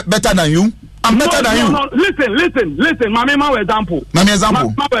 I'm not better than you. I'm better than you. Listen. My example.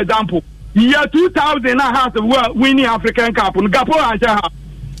 Year 2000 has winning African Cup. Gabon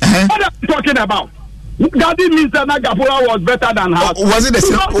and what are you talking about? That means that Gabora was better than her. Was it the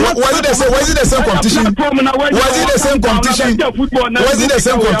same competition? Was it the same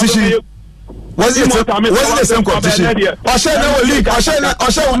competition?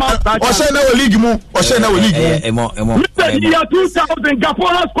 Year 2000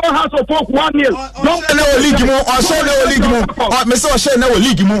 Gabora score has of 1-0. Don't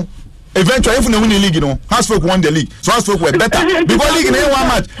eventually, if we win the league, Hasfolk won the league. So Hasfolk were better. Because league in one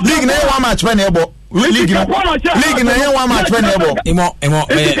match. League in one match when able. League in one match when able.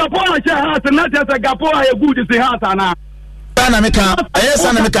 If Gabora has not just a Gabora good is the house now. League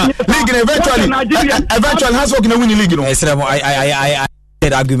eventually Hasfolk in the winning league.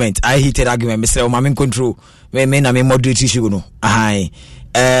 I heated argument. Mr. Mamin control. Me na me moderate issue no. Aye.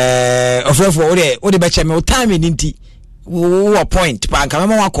 Of all the betcha me time in inti. Wo point pa nka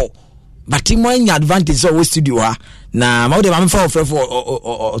mema wako. But him one advantage so studio ha na ma wo de ma mfa ofrefo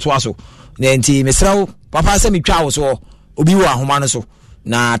to aso na enti mesrawo papa se metwa wo so obi wo ahoma no so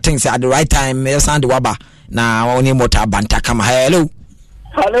na things at the right time me sand waba na woni motor banta kama. Hello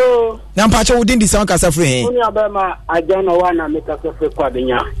na mpacho wo din di sound kasa free he oni abema ajana wana mekasa free kwa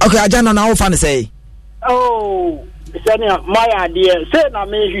benya. Okay, ajana na wo fa ne say senia my idea say na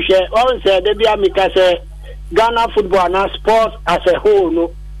me hwehwe won say de bia mekasa Ghana football and sports as a whole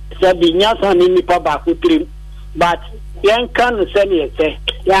no sabi nyasa ni nipa ba ku trim but yan kan send say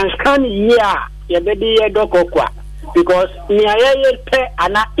yan kan year ye be dey dokokwa because me aye pe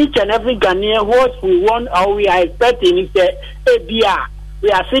ana each and every Ghanaian what we want or we are expecting is ebia we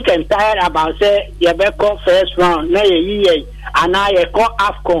are sick and tired about say ye be call first round na ye ana ye call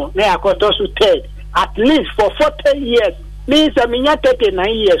AFCON na ye call to third at least for 40 years. Means I mean 39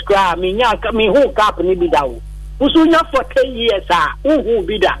 years cry me who cap ni bidawo usunya 40 years who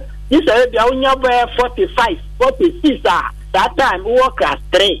bida this be unya 45 46 that time work class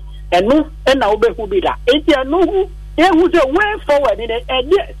 3 and no and now be who bida it no who say way forward in they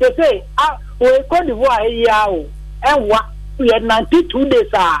say we Cote d'Ivoire here and what we had 92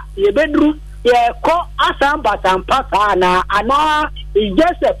 days ye bedru ye ko asamba sampa na ana it's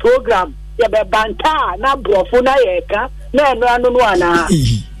just a program ye be banta na brofo na ye ka na no ana.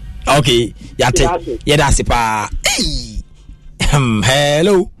 Okay, yate yedasi pa.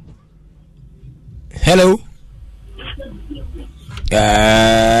 Hello.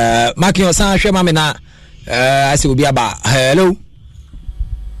 Maki osan hwe mama na asi obi aba. Hello.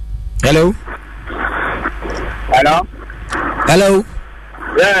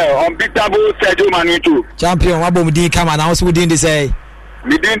 Yeah, unbeatable Sergio Manucho. Champion, wabo mudi kama na also within the say.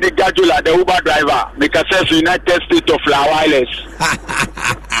 Within the Gajula, the Uber driver, make a self United States of Flower Islands.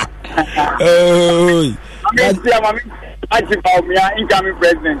 I'm incoming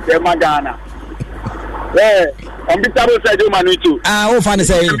president, Ghana. Unbeatable Sadio Manucho. Oh, funny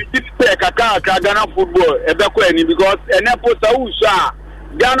say. Kaka Ghana football because poster who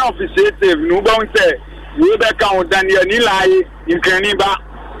Ghana officiative no bound say we be count Daniel Nilai in Keniba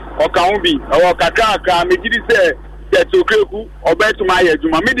or Kaumbi or Kaka Megidi say Tetokeku or Betuma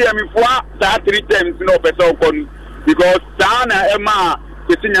Juma media me for 3 times no better because Sana Emma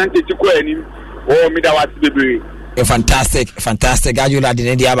Ketinyan Tetikweni or Midawat Baby. Fantastic. Ajula di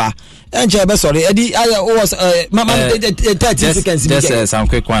Ndiaba. Enche sorry. Eddie, I was 30 seconds. Just some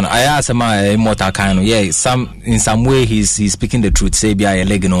quick one. I asked my immortal kind. Yeah, in some way he's speaking the truth. Say be a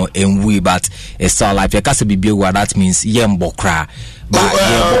leg no and we, but it's all like you can't be big. That means yembokra.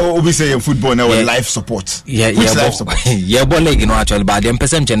 But we say in football now life support. Life support. Yeah, but leg actually. But the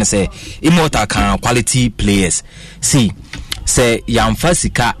percentage say immortal kind quality players. See. Say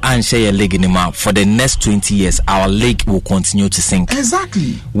Yamfasika and share leg in for the next 20 years. Our league will continue to sink.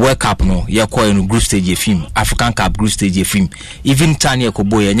 Exactly. World Cup no, you're calling group stage film, African Cup group stage film. Even Tanya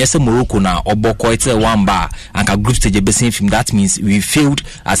Koboy and yes, Morocco na or Bokoite one bar and group stage basing film. That means we failed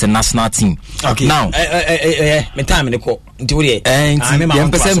as a national team. Okay. Now, me time in the court. And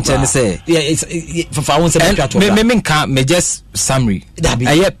say, yeah, it's for one second. Me just summary.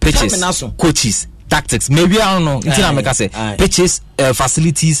 I pitches, coaches. Tactics, maybe I don't know. I say pitches,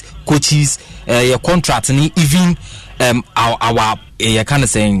 facilities, coaches, your contract, and even our kind of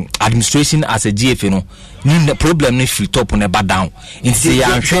saying administration as a GF, you know, the problem if you top on a bad down. In say,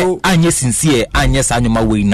 I'm sincere, and yes, I'm your way.